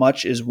how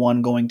much is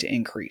one going to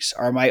increase.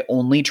 Am I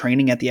only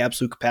training at the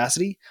absolute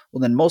capacity?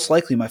 Well, then most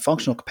likely my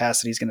functional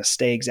capacity is going to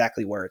stay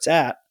exactly where it's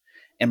at,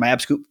 and my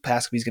absolute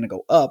capacity is going to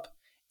go up,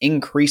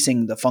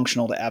 increasing the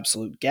functional to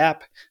absolute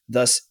gap,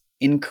 thus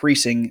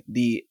increasing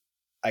the,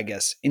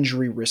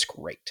 injury risk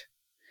rate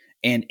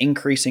and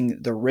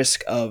increasing the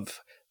risk of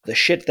the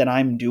shit that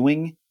I'm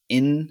doing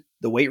in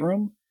the weight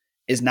room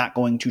is not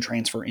going to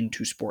transfer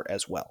into sport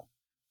as well.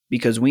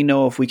 Because we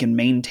know if we can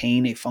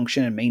maintain a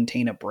function and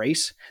maintain a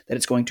brace, that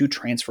it's going to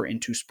transfer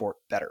into sport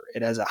better.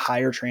 It has a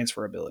higher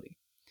transferability.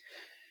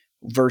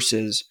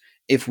 Versus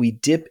if we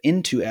dip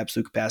into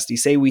absolute capacity,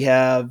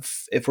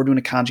 if we're doing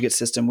a conjugate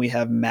system, we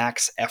have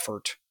max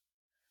effort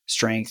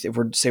strength. If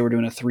we're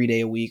doing a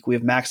 3-day a week, we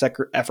have max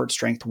effort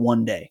strength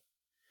 1 day.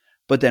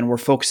 But then we're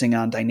focusing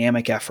on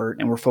dynamic effort,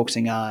 and we're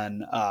focusing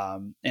on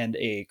and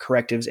a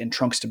correctives and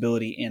trunk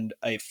stability and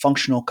a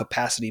functional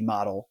capacity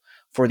model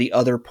for the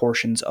other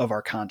portions of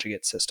our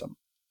conjugate system.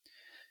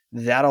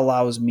 That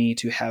allows me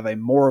to have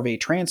more of a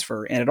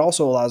transfer, and it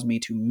also allows me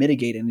to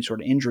mitigate any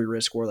sort of injury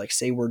risk where, like,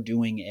 say we're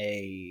doing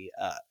a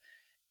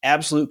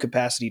absolute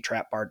capacity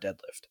trap bar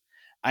deadlift.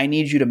 I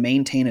need you to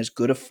maintain as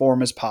good a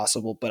form as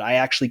possible, but I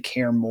actually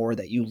care more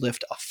that you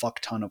lift a fuck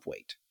ton of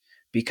weight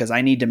because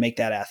I need to make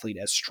that athlete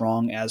as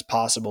strong as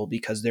possible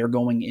because they're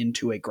going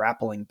into a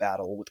grappling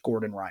battle with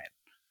Gordon Ryan.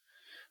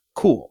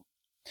 Cool.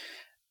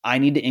 I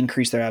need to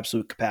increase their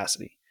absolute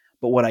capacity.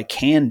 But what I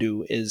can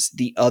do is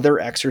the other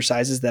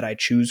exercises that I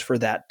choose for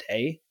that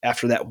day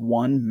after that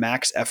one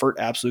max effort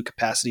absolute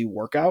capacity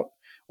workout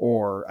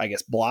or I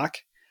guess block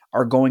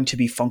are going to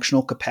be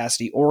functional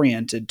capacity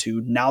oriented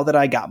to, now that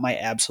I got my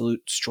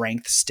absolute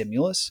strength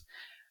stimulus,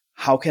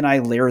 how can I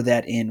layer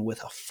that in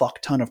with a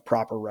fuck ton of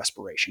proper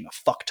respiration, a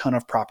fuck ton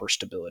of proper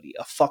stability,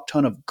 a fuck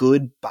ton of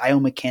good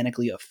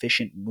biomechanically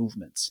efficient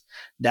movements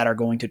that are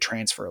going to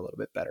transfer a little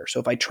bit better. So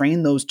if I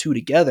train those two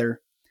together,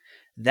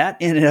 that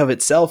in and of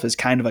itself is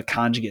kind of a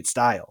conjugate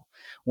style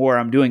where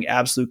I'm doing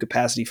absolute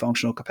capacity,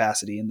 functional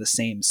capacity in the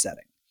same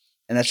setting.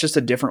 And that's just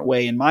a different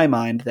way in my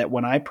mind that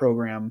when I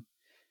program,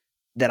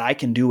 that I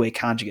can do a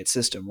conjugate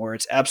system where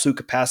it's absolute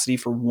capacity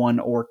for one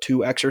or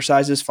two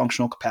exercises,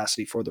 functional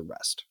capacity for the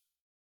rest.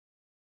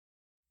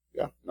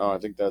 Yeah, no, I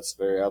think that's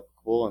very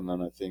applicable. And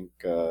then I think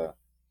I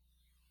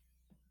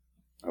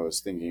was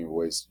thinking of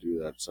ways to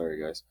do that.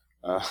 Sorry, guys.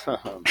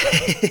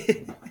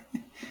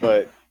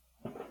 But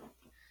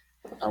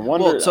I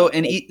wonder. Well, so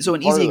an easy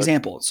the,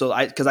 example. So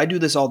because I do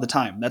this all the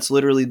time. That's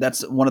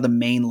one of the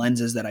main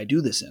lenses that I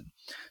do this in.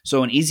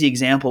 So an easy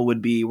example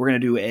would be we're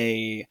going to do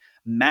a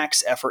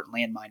max effort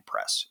landmine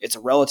press. It's a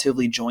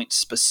relatively joint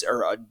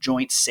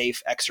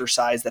safe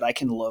exercise that I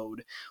can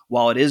load.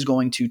 While it is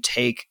going to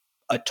take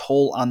a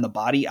toll on the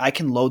body, I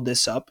can load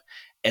this up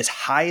as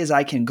high as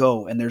I can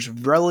go, and there's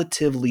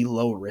relatively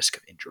low risk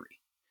of injury.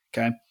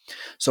 Okay,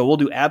 so we'll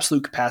do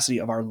absolute capacity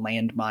of our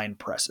landmine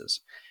presses.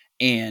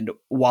 And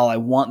while I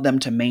want them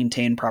to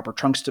maintain proper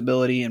trunk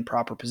stability and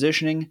proper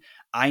positioning,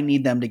 I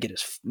need them to get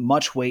as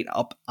much weight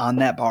up on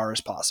that bar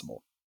as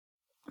possible.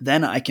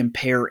 Then I can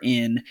pair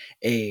in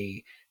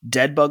a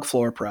dead bug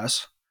floor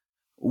press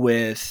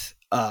with,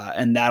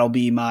 and that'll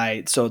be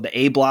so the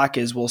A block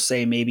is, we'll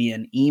say maybe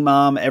an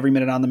EMOM every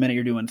minute on the minute.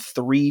 You're doing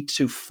 3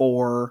 to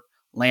 4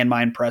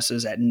 landmine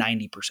presses at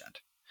 90%.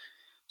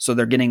 So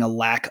they're getting a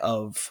lack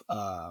of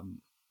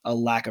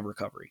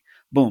recovery.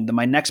 Boom. Then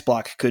my next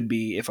block could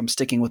be, if I'm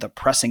sticking with a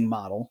pressing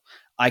model,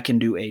 I can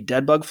do a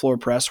dead bug floor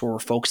press where we're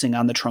focusing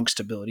on the trunk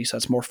stability. So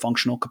that's more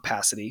functional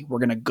capacity. We're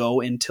going to go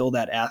until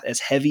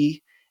as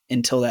heavy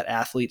until that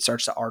athlete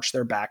starts to arch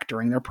their back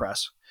during their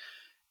press.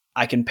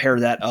 I can pair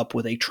that up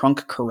with a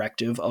trunk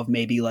corrective of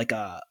maybe like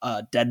a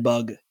dead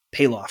bug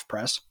Pallof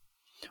press,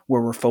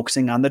 where we're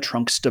focusing on the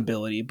trunk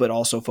stability, but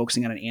also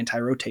focusing on an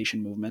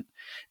anti-rotation movement.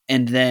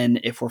 And then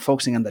if we're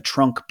focusing on the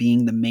trunk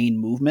being the main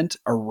movement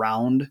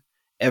around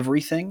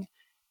everything,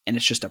 and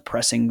it's just a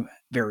pressing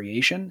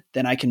variation,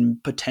 then I can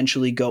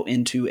potentially go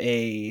into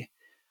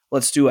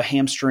let's do a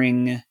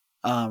hamstring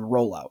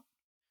rollout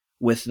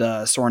with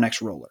the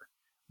Sorinex roller.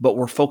 But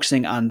we're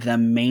focusing on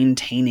them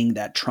maintaining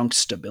that trunk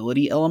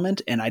stability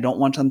element, and I don't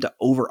want them to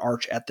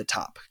overarch at the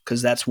top,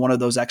 because that's one of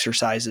those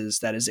exercises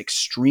that is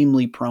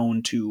extremely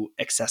prone to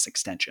excess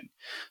extension.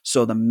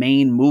 So the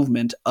main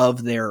movement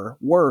of their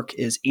work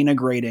is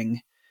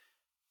integrating,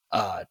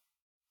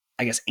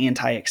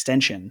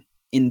 anti-extension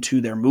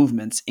into their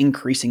movements,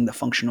 increasing the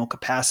functional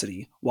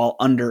capacity while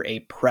under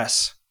a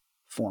press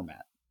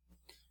format.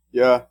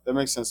 Yeah, that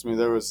makes sense to me.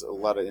 There was a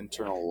lot of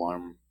internal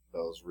alarm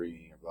bells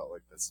ringing about,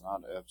 like, that's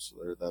not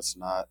absolute, that's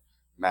not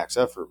max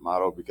effort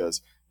model,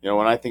 because,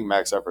 when I think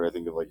max effort, I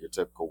think of like your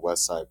typical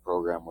West Side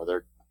program where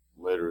they're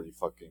literally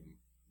fucking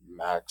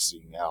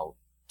maxing out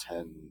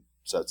 10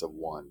 sets of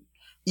one.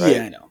 Right?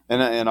 Yeah, I know.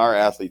 And our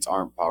athletes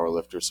aren't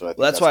powerlifters, so I think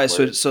that's why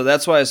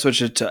I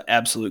switched it to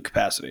absolute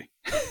capacity.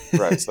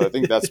 Right. So I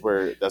think that's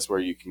where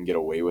you can get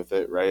away with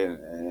it, right,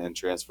 and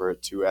transfer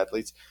it to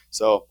athletes.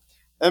 So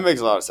that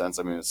makes a lot of sense.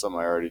 I mean, it's something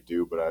I already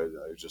do, but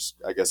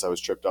I guess I was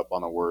tripped up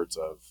on the words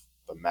of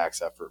the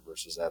max effort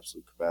versus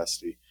absolute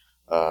capacity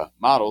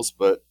models.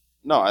 But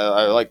no,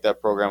 I like that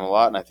program a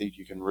lot, and I think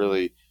you can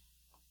really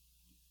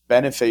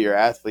benefit your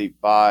athlete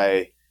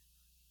by,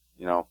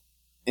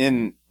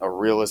 in a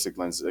realistic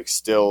lens, like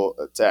still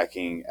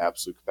attacking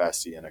absolute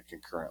capacity in a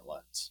concurrent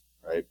lens,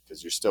 right?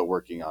 Because you're still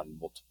working on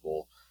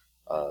multiple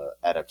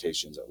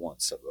adaptations at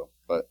once.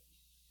 But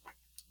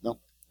no,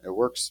 it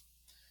works.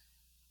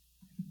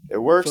 It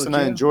works, and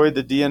I enjoyed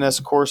the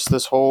DNS course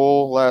this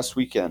whole last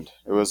weekend.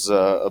 It was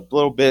a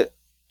little bit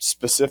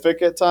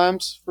specific at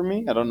times for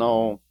me. I don't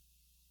know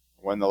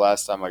when the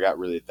last time I got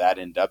really that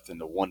in-depth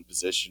into one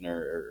position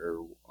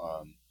or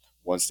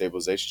one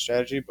stabilization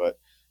strategy, but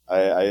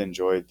I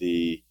enjoyed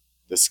the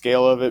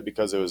scale of it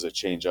because it was a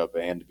change-up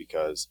and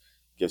because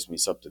it gives me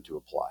something to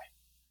apply.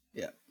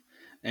 Yeah.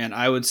 And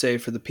I would say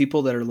for the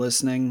people that are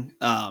listening,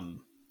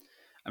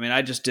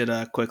 I just did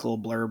a quick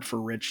little blurb for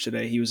Rich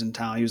today. He was in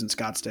town. He was in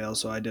Scottsdale,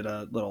 so I did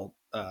a little,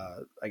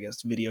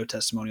 video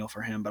testimonial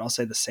for him. But I'll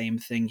say the same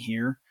thing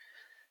here.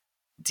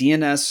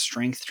 DNS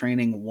Strength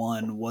Training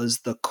 1 was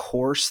the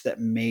course that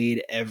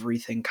made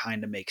everything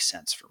kind of make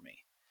sense for me.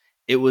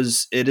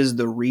 It is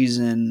the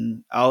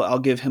reason, I'll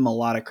give him a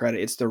lot of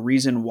credit. It's the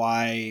reason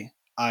why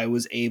I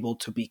was able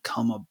to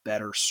become a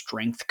better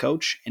strength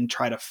coach and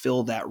try to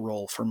fill that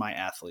role for my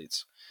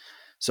athletes.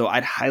 So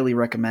I'd highly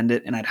recommend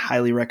it, and I'd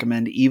highly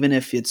recommend, even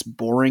if it's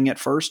boring at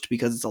first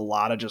because it's a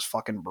lot of just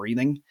fucking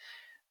breathing,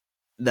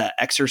 the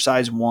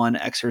exercise 1,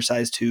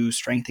 exercise 2,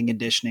 strength and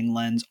conditioning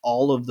lens,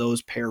 all of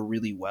those pair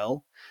really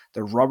well.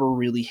 The rubber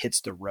really hits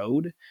the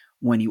road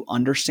when you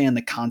understand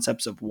the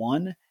concepts of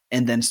one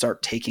and then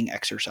start taking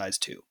exercise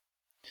too,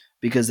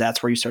 because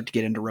that's where you start to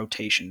get into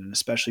rotation. And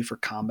especially for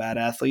combat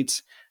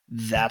athletes,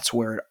 that's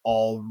where it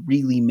all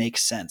really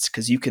makes sense,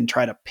 because you can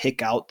try to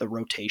pick out the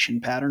rotation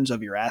patterns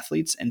of your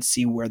athletes and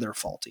see where they're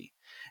faulty.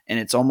 And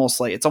it's almost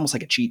like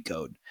a cheat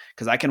code,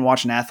 because I can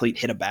watch an athlete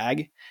hit a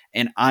bag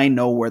and I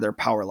know where their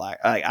power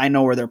I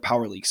know where their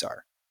power leaks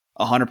are.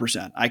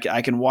 100%.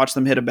 I can watch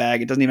them hit a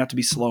bag. It doesn't even have to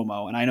be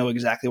slow-mo. And I know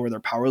exactly where their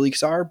power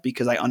leaks are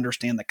because I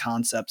understand the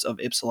concepts of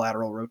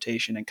ipsilateral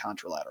rotation and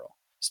contralateral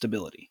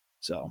stability.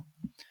 So,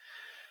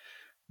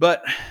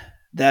 but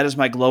that is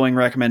my glowing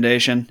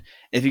recommendation.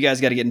 If you guys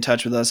got to get in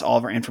touch with us, all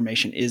of our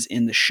information is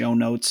in the show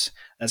notes.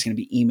 That's going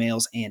to be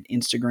emails and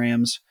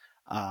Instagrams.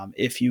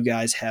 If you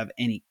guys have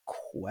any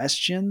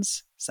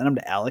questions, send them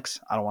to Alex.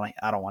 I don't want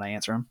to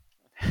answer them.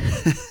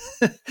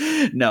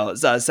 No,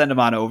 send them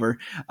on over.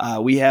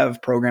 We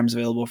have programs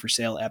available for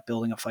sale at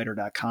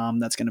buildingafighter.com.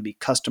 That's going to be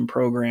custom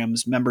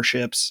programs,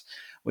 memberships,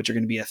 which are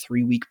going to be a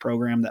 3-week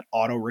program that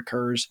auto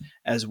recurs,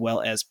 as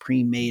well as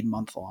pre-made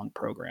month-long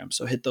programs.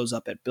 So hit those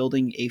up at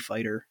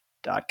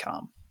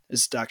buildingafighter.com.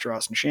 This is Dr.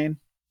 Austin Shane.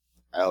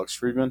 Alex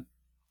Friedman.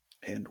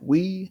 And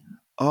we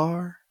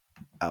are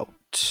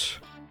out.